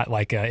 Yeah. So not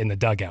like in the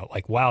dugout,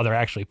 like while they're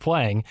actually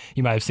playing.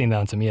 You might have seen that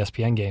on some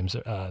ESPN games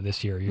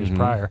this year, years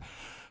prior.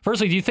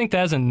 Firstly, do you think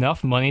that is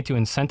enough money to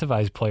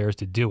incentivize players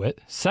to do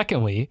it?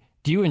 Secondly,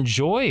 Do you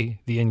enjoy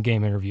the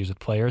in-game interviews with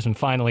players? And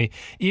finally,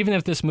 even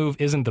if this move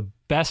isn't the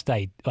best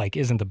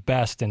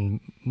and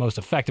most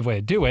effective way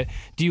to do it,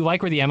 do you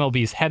like where the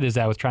MLB's head is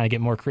at with trying to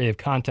get more creative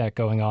content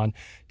going on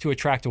to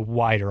attract a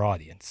wider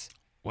audience?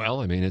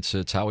 Well, I mean,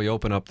 it's how we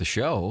open up the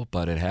show,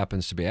 but it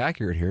happens to be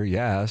accurate here.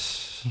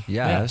 Yes,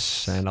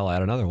 and I'll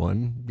add another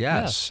one.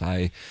 Yes.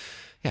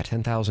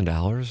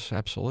 $10,000,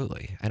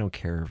 absolutely. I don't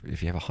care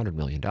if you have $100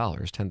 million,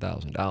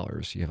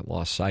 $10,000. You haven't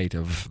lost sight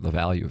of the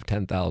value of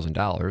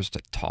 $10,000 to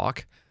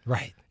talk.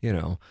 Right. You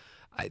know,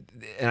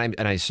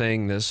 I'm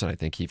saying this, and I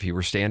think if he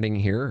were standing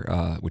here,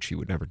 which he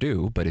would never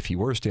do, but if he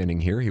were standing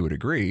here, he would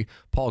agree.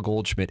 Paul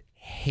Goldschmidt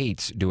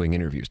hates doing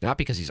interviews, not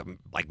because he's a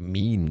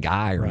mean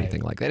guy or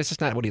anything like that. It's just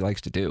not what he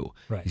likes to do.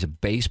 Right. He's a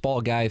baseball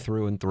guy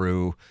through and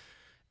through.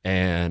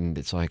 And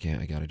it's like,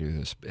 I got to do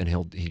this. And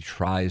he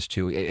tries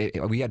to.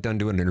 We got done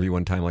doing an interview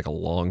one time, like a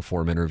long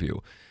form interview,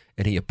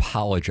 and he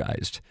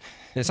apologized.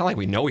 And it's not like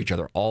we know each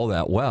other all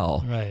that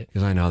well. Right.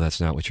 Because I know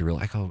that's not what you really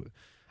like. Oh,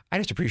 I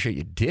just appreciate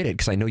you did it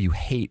because I know you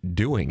hate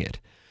doing it.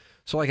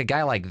 So like a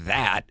guy like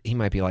that, he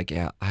might be like,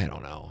 yeah, I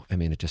don't know. I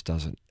mean, it just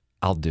doesn't.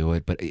 I'll do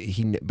it. But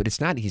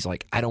it's not. He's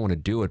like, I don't want to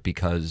do it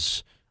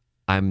because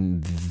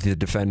I'm the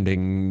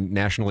defending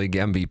National League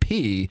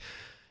MVP.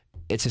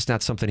 It's just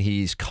not something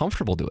he's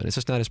comfortable doing. It's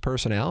just not his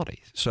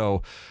personality.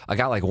 So a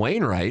guy like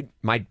Wainwright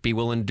might be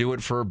willing to do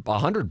it for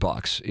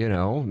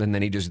 $100, and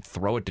then he just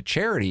throw it to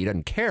charity. He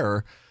doesn't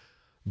care,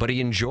 but he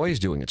enjoys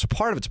doing it. So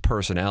part of it's a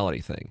personality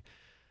thing.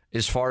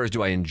 As far as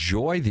do I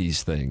enjoy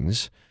these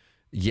things?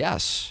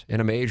 Yes, in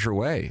a major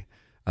way.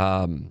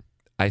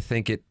 I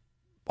think it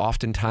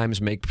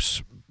oftentimes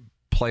makes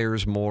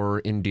players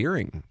more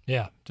endearing.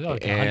 Yeah.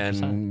 100%.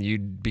 And you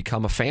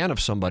become a fan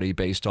of somebody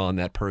based on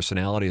that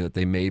personality that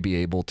they may be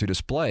able to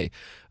display.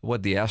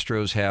 What the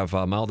Astros have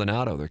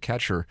Maldonado, their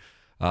catcher,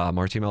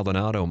 Martín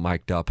Maldonado,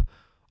 mic'd up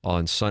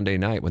on Sunday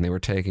night when they were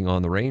taking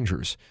on the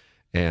Rangers.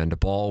 And a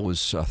ball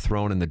was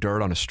thrown in the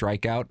dirt on a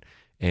strikeout,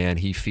 and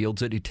he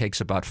fields it. He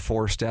takes about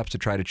 4 steps to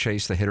try to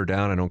chase the hitter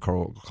down. I don't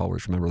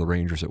always remember the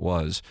Rangers it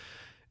was.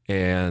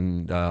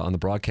 And on the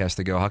broadcast,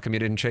 they go, how come you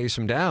didn't chase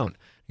him down?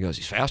 He goes,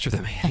 he's faster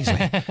than me. He's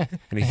like,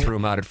 and he threw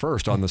him out at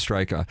first on the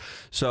strikeout.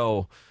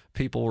 So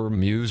people were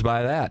amused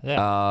by that.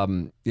 Yeah.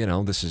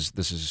 This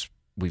is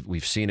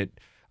we've seen it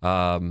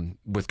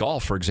with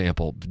golf, for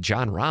example.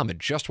 Jon Rahm had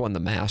just won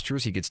the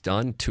Masters. He gets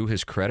done. To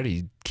his credit,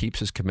 he keeps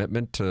his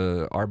commitment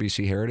to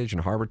RBC Heritage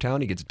in Harbortown.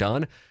 He gets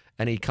done,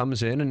 and he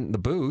comes in the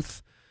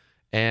booth,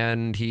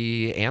 and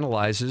he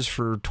analyzes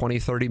for 20,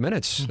 30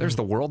 minutes. Mm-hmm. There's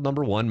the world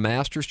 #1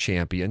 Masters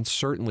champion.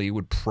 Certainly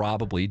would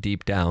probably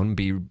deep down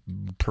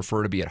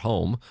prefer to be at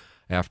home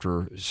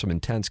after some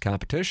intense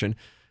competition.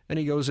 And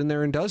he goes in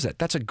there and does that.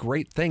 That's a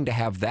great thing to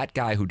have that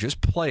guy who just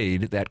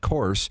played that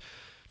course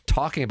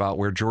talking about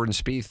where Jordan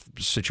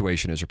Spieth's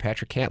situation is, or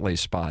Patrick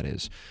Cantlay's spot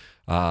is,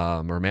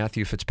 or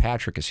Matthew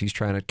Fitzpatrick as he's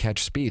trying to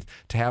catch Spieth.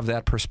 To have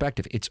that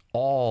perspective, it's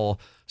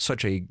all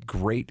such a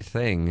great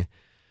thing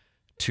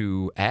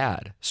to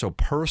add. So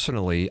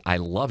personally, I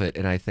love it,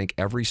 and I think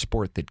every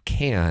sport that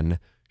can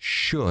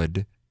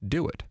should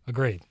do it.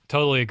 Agreed.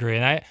 Totally agree.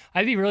 And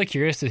I'd be really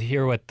curious to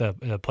hear what the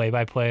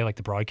play-by-play, like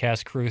the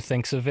broadcast crew,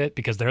 thinks of it,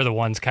 because they're the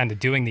ones kind of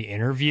doing the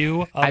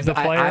interview of the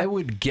player. I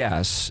would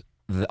guess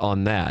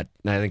on that,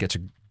 and I think it's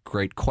a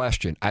great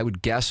question, I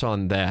would guess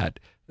on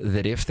that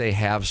if they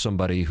have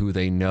somebody who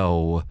they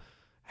know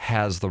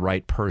has the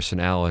right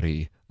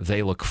personality,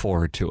 they look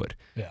forward to it.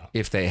 Yeah.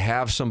 If they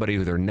have somebody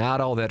who they're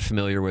not all that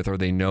familiar with, or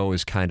they know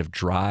is kind of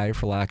dry,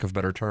 for lack of a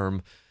better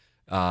term,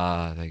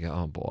 they go,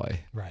 oh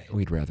boy, right.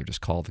 We'd rather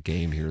just call the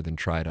game here than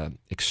try to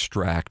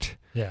extract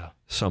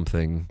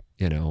something,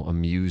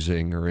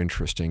 amusing or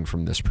interesting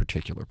from this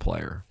particular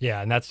player.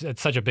 Yeah, and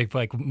it's such a big,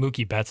 like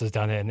Mookie Betts has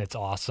done it, and it's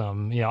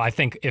awesome. I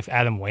think if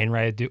Adam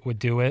Wainwright would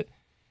do it,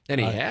 and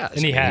he has.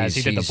 And he has.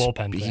 He did the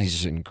bullpen thing.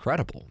 He's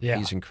incredible. Yeah.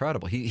 He's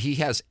incredible. He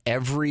has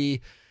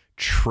every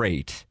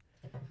trait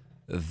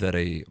that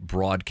a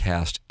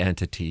broadcast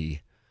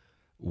entity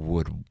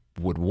would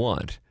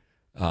want.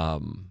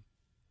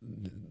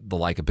 The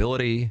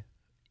likability,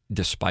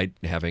 despite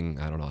having,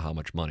 I don't know how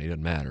much money,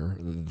 doesn't matter.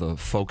 The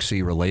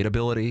folksy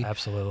relatability.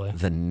 Absolutely.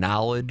 The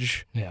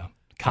knowledge. Yeah.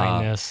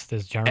 Kindness.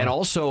 There's general. And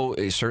also,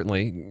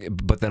 certainly,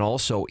 but then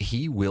also,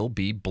 he will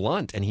be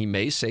blunt, and he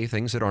may say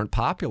things that aren't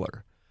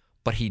popular,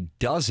 but he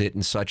does it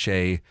in such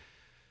a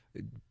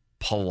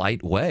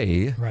polite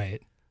way.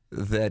 Right.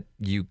 That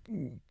you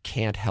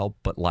can't help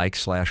but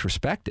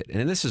like/respect it.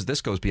 And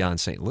this goes beyond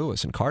St.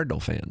 Louis and Cardinal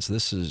fans.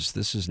 This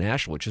is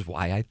national, which is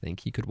why I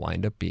think he could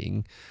wind up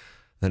being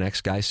the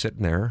next guy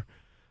sitting there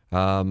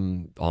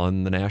on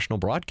the national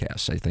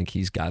broadcasts. I think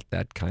he's got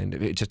that kind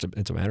of, it's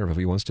a matter of if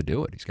he wants to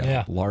do it. He's got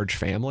a large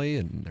family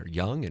and they're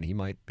young, and he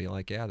might be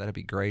like, yeah, that'd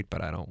be great,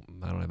 but I don't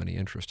have any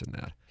interest in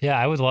that. Yeah,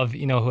 I would love,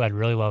 who I'd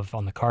really love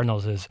on the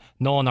Cardinals is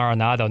Nolan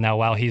Arenado. Now,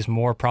 while he's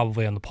more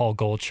probably on the Paul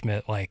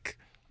Goldschmidt, like,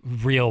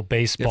 real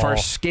baseball. If our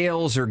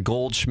scales are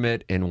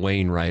Goldschmidt and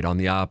Wainwright on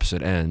the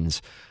opposite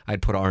ends,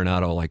 I'd put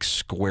Arenado like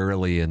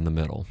squarely in the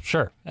middle.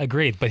 Sure,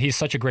 agreed. But he's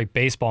such a great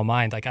baseball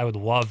mind. Like, I would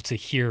love to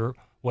hear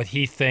what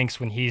he thinks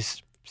when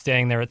he's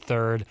standing there at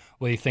third,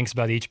 what he thinks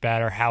about each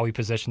batter, how he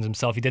positions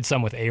himself. He did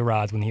some with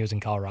A-Rod when he was in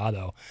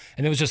Colorado.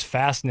 And it was just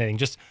fascinating,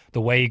 just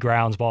the way he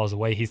grounds balls, the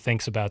way he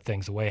thinks about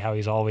things, the way how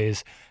he's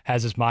always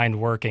has his mind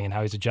working and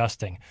how he's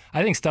adjusting.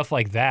 I think stuff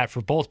like that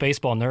for both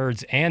baseball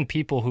nerds and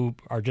people who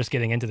are just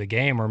getting into the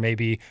game or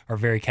maybe are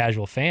very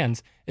casual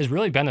fans is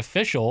really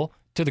beneficial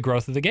to the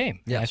growth of the game.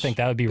 Yes. I think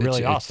that would be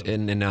really awesome.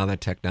 And now that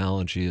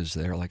technology is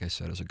there, like I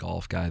said, as a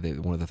golf guy,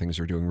 one of the things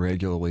they're doing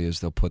regularly is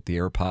they'll put the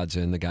AirPods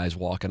in. The guy's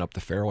walking up the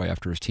fairway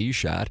after his tee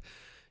shot.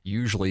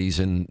 Usually he's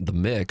in the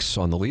mix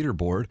on the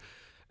leaderboard,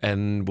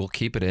 and we'll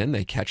keep it in.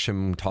 They catch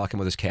him talking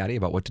with his caddy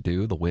about what to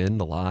do, the win,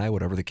 the lie,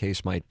 whatever the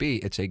case might be.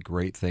 It's a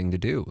great thing to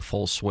do.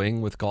 Full swing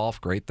with golf,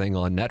 great thing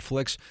on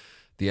Netflix.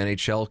 The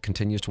NHL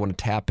continues to want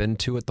to tap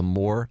into it. The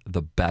more,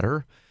 the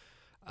better.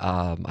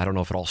 I don't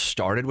know if it all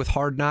started with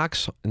Hard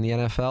Knocks in the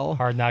NFL.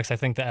 Hard Knocks, I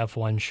think the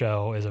F1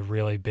 show is a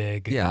really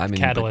big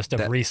catalyst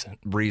of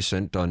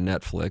recent on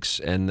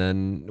Netflix. And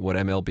then what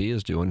MLB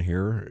is doing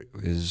here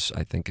is,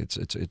 I think it's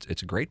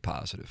a great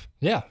positive.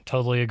 Yeah,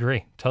 totally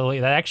agree. Totally.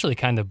 That actually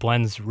kind of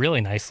blends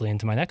really nicely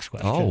into my next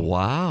question. Oh,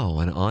 wow.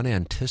 An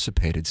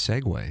unanticipated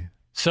segue.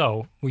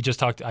 So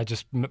I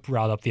just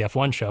brought up the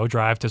F1 show,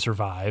 Drive to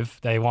Survive.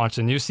 They launched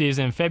a new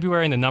season in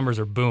February, and the numbers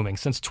are booming.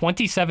 Since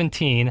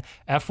 2017,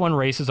 F1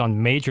 races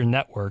on major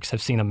networks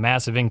have seen a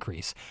massive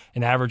increase.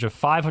 An average of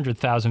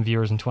 500,000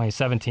 viewers in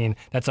 2017.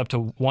 That's up to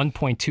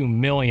 1.2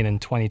 million in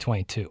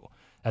 2022.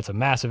 That's a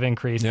massive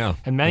increase. Yeah,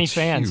 and many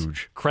fans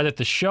credit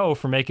the show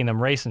for making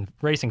them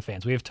racing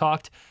fans. We have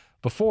talked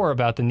before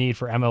about the need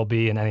for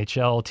MLB and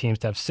NHL teams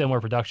to have similar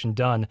production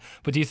done,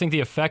 but do you think the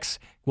effects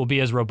will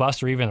be as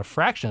robust or even a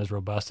fraction as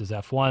robust as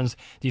F1's?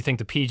 Do you think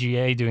the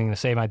PGA doing the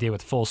same idea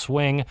with Full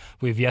Swing?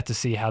 We've yet to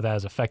see how that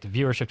has affected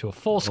viewership to a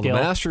full scale.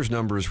 The Masters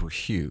numbers were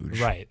huge.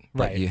 Right.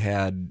 But you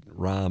had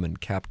Rahm and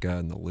Koepka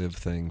and the Live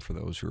thing for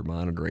those who are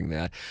monitoring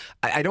that.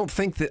 I don't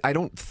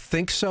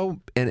think so,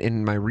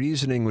 and my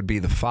reasoning would be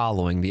the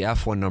following. The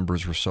F1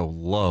 numbers were so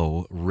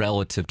low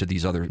relative to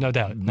these other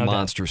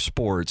monster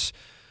sports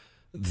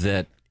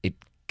that it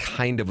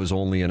kind of was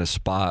only in a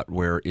spot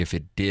where if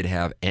it did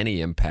have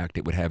any impact,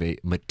 it would have a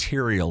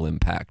material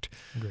impact.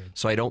 Agreed.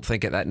 So I don't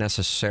think that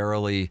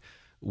necessarily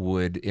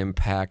would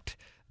impact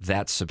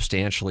that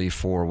substantially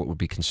for what would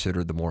be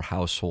considered the more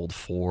household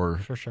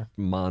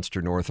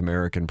monster North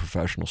American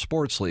professional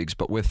sports leagues.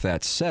 But with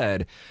that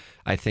said,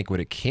 I think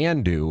what it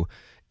can do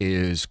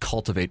is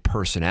cultivate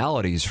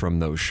personalities from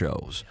those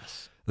shows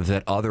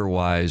that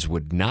otherwise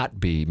would not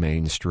be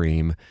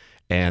mainstream,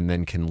 and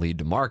then can lead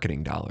to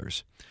marketing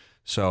dollars.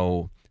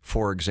 So,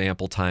 for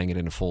example, tying it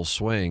into Full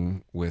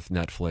Swing with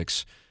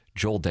Netflix,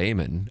 Joel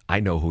Damon,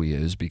 I know who he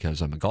is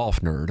because I'm a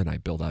golf nerd and I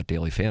build out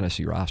daily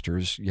fantasy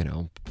rosters,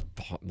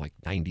 like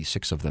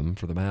 96 of them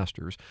for the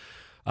Masters.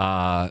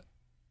 I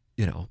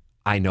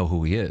know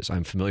who he is.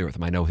 I'm familiar with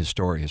him. I know his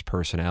story, his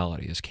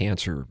personality, his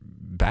cancer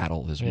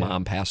battle, his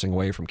mom passing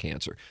away from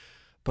cancer.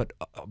 But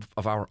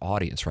of our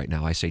audience right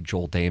now, I say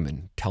Joel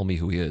Damon, tell me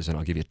who he is and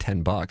I'll give you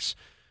 $10.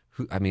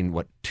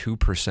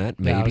 2%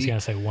 maybe? Yeah, I was going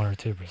to say 1 or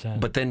 2%.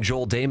 But then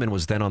Joel Damon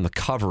was then on the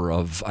cover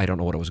of, I don't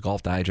know what it was,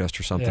 Golf Digest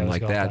or something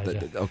like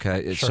that.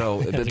 Okay, sure.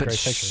 So but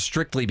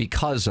strictly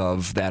because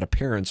of that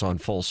appearance on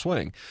Full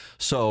Swing.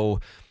 So,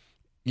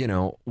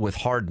 with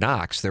Hard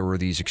Knocks, there were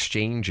these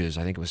exchanges.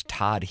 I think it was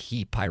Todd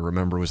Heap, I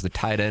remember, was the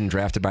tight end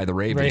drafted by the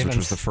Ravens. Which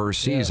was the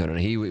first season, and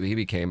he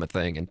became a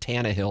thing. And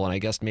Tannehill, and I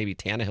guess maybe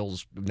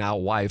Tannehill's now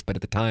wife, but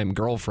at the time,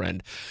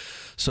 girlfriend.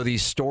 So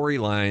these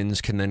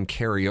storylines can then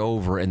carry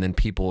over, and then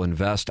people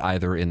invest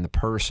either in the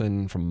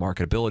person from a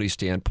marketability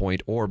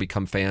standpoint or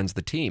become fans of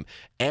the team.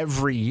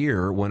 Every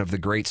year, one of the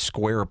great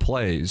square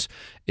plays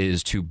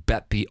is to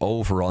bet the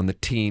over on the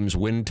team's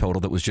win total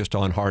that was just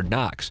on Hard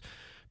Knocks.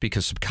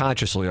 Because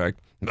subconsciously, it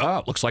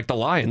looks like the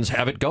Lions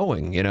have it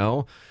going,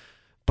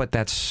 But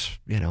that's,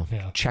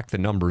 check the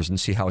numbers and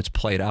see how it's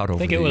played out over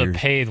the years. I think it would have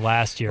paid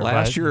last year.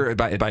 Last year,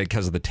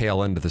 because of the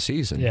tail end of the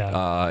season.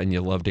 Yeah. And you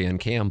love Dan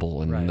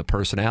Campbell and the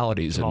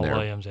personalities Jamal in there.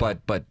 Williams,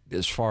 But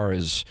as far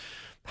as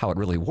how it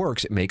really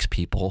works, it makes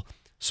people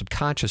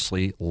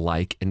subconsciously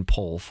like and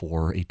pull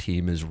for a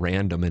team as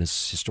random and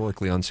as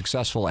historically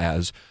unsuccessful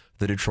as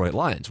the Detroit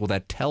Lions. Well,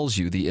 that tells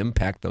you the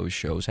impact those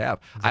shows have.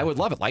 Exactly. I would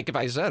love it. Like if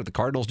I said, if the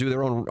Cardinals do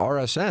their own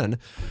RSN,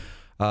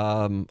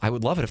 I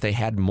would love it if they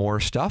had more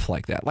stuff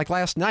like that. Like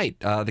last night,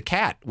 the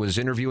Cat was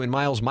interviewing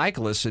Miles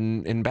Michaelis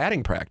in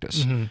batting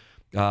practice,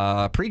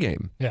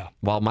 pregame. Yeah.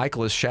 While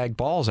Michaelis shagged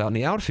balls out in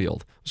the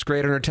outfield. It was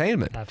great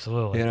entertainment.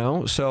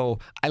 Absolutely. So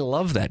I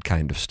love that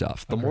kind of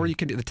stuff. The more you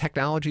can do, the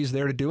technology is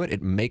there to do it.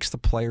 It makes the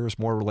players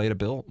more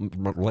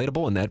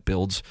relatable, and that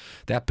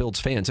builds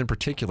fans, in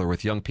particular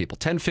with young people.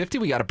 10:50,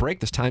 we got a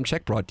break. This time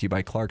check brought to you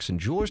by Clarkson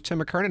Jewelers. Tim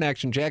McKernan,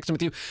 Action Jackson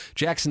with you.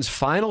 Jackson's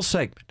final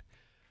segment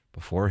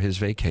before his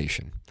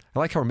vacation. I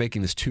like how we're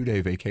making this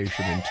 2-day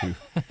vacation into...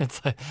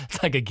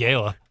 it's like a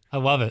gala. I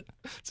love it.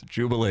 It's a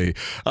jubilee.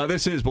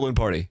 This is Balloon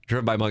Party,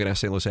 driven by Mungan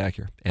St. Louis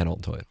Acura and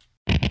Alton Toyota.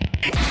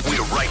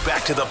 We're right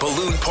back to the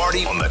balloon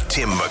party on the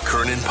Tim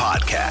McKernan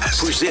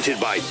Podcast. Presented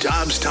by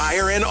Dobbs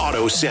Tire and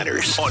Auto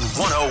Centers on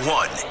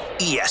 101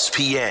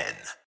 ESPN.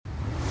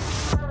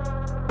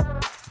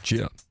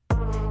 Yeah.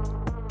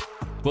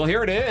 Well,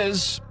 here it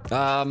is.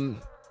 I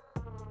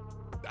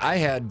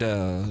had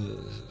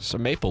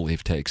some Maple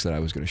Leaf takes that I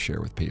was going to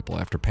share with people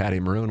after Patty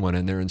Maroon went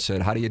in there and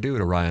said, "How do you do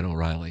to Ryan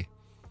O'Reilly?"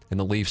 And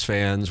the Leafs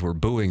fans were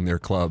booing their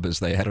club as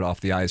they headed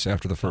off the ice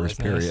after the first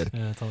period.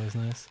 Nice. Yeah, it's always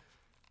nice.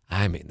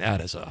 I mean,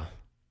 that's a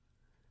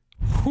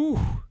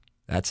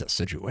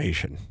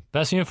situation.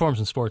 Best uniforms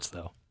in sports,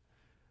 though.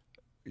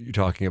 You're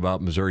talking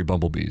about Missouri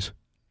Bumblebees.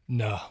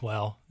 No,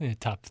 well,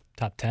 top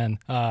 10.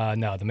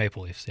 No, the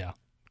Maple Leafs, yeah.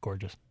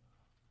 Gorgeous.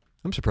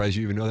 I'm surprised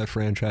you even know that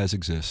franchise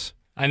exists.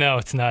 I know,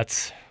 it's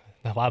nuts.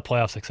 A lot of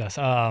playoff success.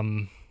 I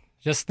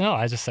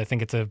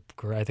think it's a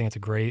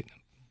great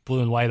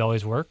blue and white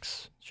always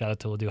works. Shout out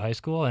to Ladue High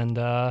School and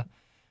the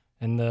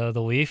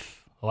Leaf.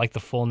 I like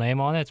the full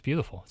name on it. It's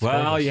beautiful. It's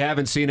gorgeous. You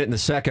haven't seen it in the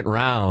second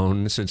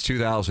round since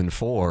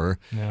 2004.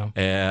 No.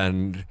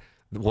 And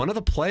one of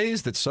the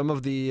plays that some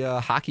of the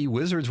hockey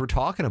wizards were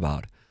talking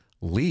about,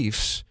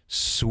 Leafs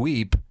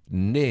sweep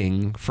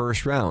Ning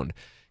first round.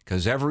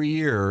 Because every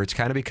year it's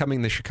kind of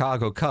becoming the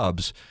Chicago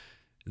Cubs.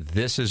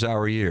 This is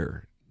our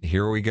year.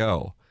 Here we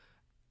go.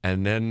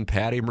 And then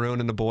Patty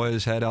Maroon and the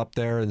boys head up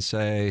there and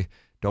say,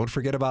 "Don't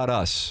forget about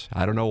us.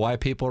 I don't know why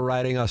people are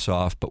writing us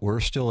off, but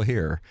we're still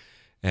here."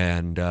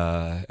 And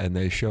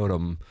they showed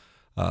them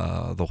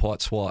the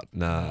what's what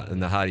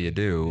and the how do you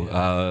do.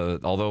 Yeah.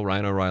 Although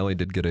Ryan O'Reilly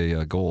did get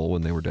a goal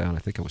when they were down. I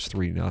think it was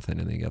 3-0,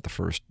 and they got the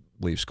first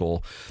Leafs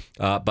goal.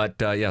 But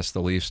yes,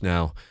 the Leafs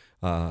now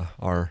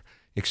are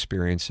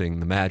experiencing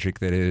the magic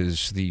that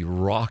is the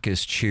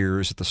raucous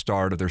cheers at the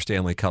start of their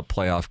Stanley Cup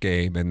playoff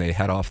game, and they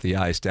head off the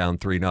ice down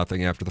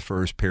 3-0 after the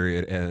first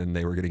period, and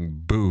they were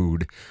getting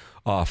booed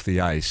off the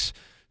ice.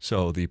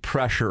 So the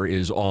pressure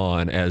is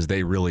on as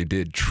they really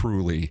did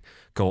truly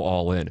go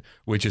all in,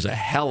 which is a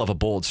hell of a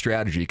bold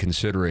strategy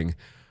considering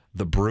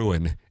the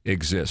Bruin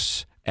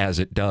exists as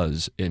it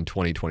does in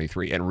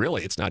 2023. And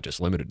really, it's not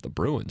just limited to the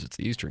Bruins. It's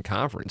the Eastern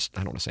Conference. I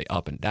don't want to say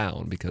up and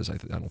down because I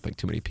don't think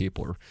too many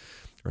people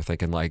are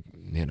thinking like,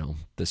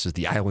 this is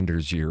the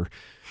Islanders' year.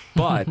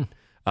 But,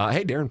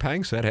 hey, Darren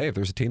Pang said, hey, if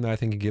there's a team that I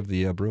think could give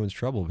the Bruins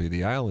trouble, it'd be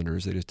the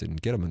Islanders. They just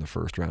didn't get them in the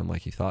first round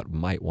like he thought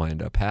might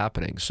wind up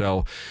happening.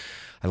 So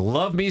I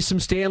love me some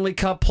Stanley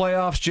Cup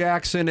playoffs,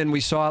 Jackson, and we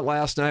saw it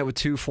last night with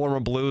two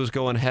former Blues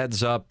going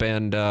heads up,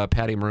 and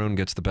Patty Maroon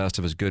gets the best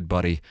of his good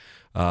buddy,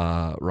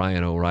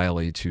 Ryan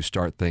O'Reilly, to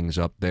start things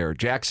up there.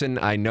 Jackson,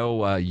 I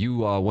know you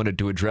wanted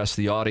to address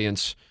the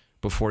audience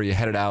before you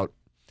headed out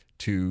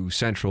to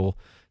Central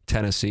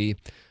Tennessee.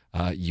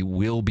 You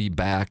will be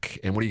back,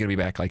 and what are you going to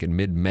be back like in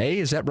mid-May?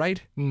 Is that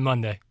right?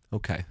 Monday.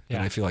 Okay. Yeah.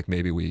 And I feel like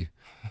maybe we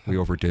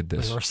overdid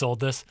this. We oversold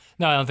this.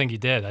 No, I don't think you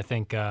did. I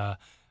think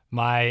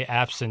my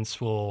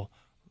absence will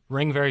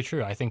ring very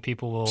true. I think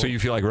people will. So you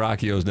feel like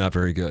Rockio's not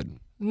very good?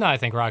 No, I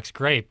think Rock's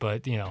great,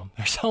 but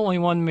there's only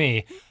one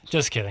me.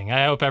 Just kidding.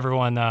 I hope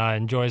everyone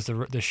enjoys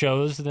the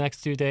shows the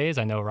next 2 days.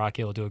 I know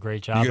Rocky will do a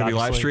great job. You going to be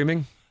live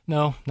streaming?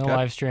 No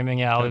live streaming.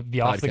 Yeah, I'll be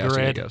off the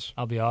grid. I guess.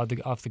 I'll be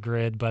off the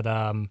grid, but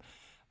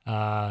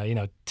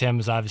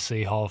Tim's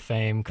obviously Hall of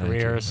Fame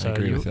career. I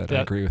agree with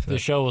that. The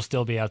show will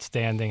still be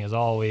outstanding as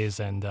always,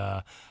 and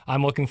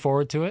I'm looking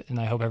forward to it. And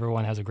I hope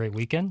everyone has a great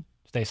weekend.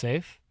 Stay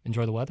safe.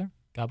 Enjoy the weather.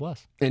 God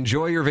bless.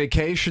 Enjoy your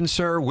vacation,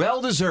 sir.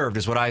 Well deserved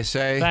is what I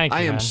say. Thank you,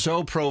 I am man.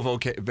 so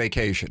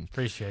pro-vacation.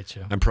 Appreciate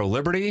you. I'm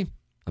pro-liberty.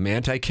 I'm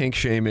anti-kink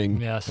shaming.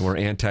 Yes. And we're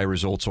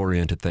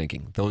anti-results-oriented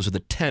thinking. Those are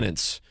the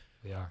tenets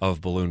of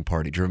Balloon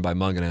Party, driven by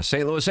Munganess,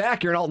 St. Louis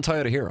Acura, and Alton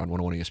Toyota here on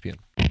 101 ESPN.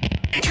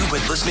 You've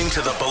been listening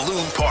to the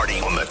Balloon Party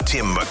on the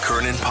Tim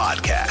McKernan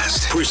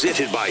Podcast.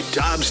 Presented by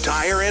Dobbs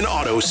Tire and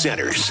Auto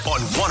Centers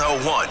on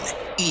 101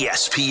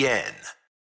 ESPN.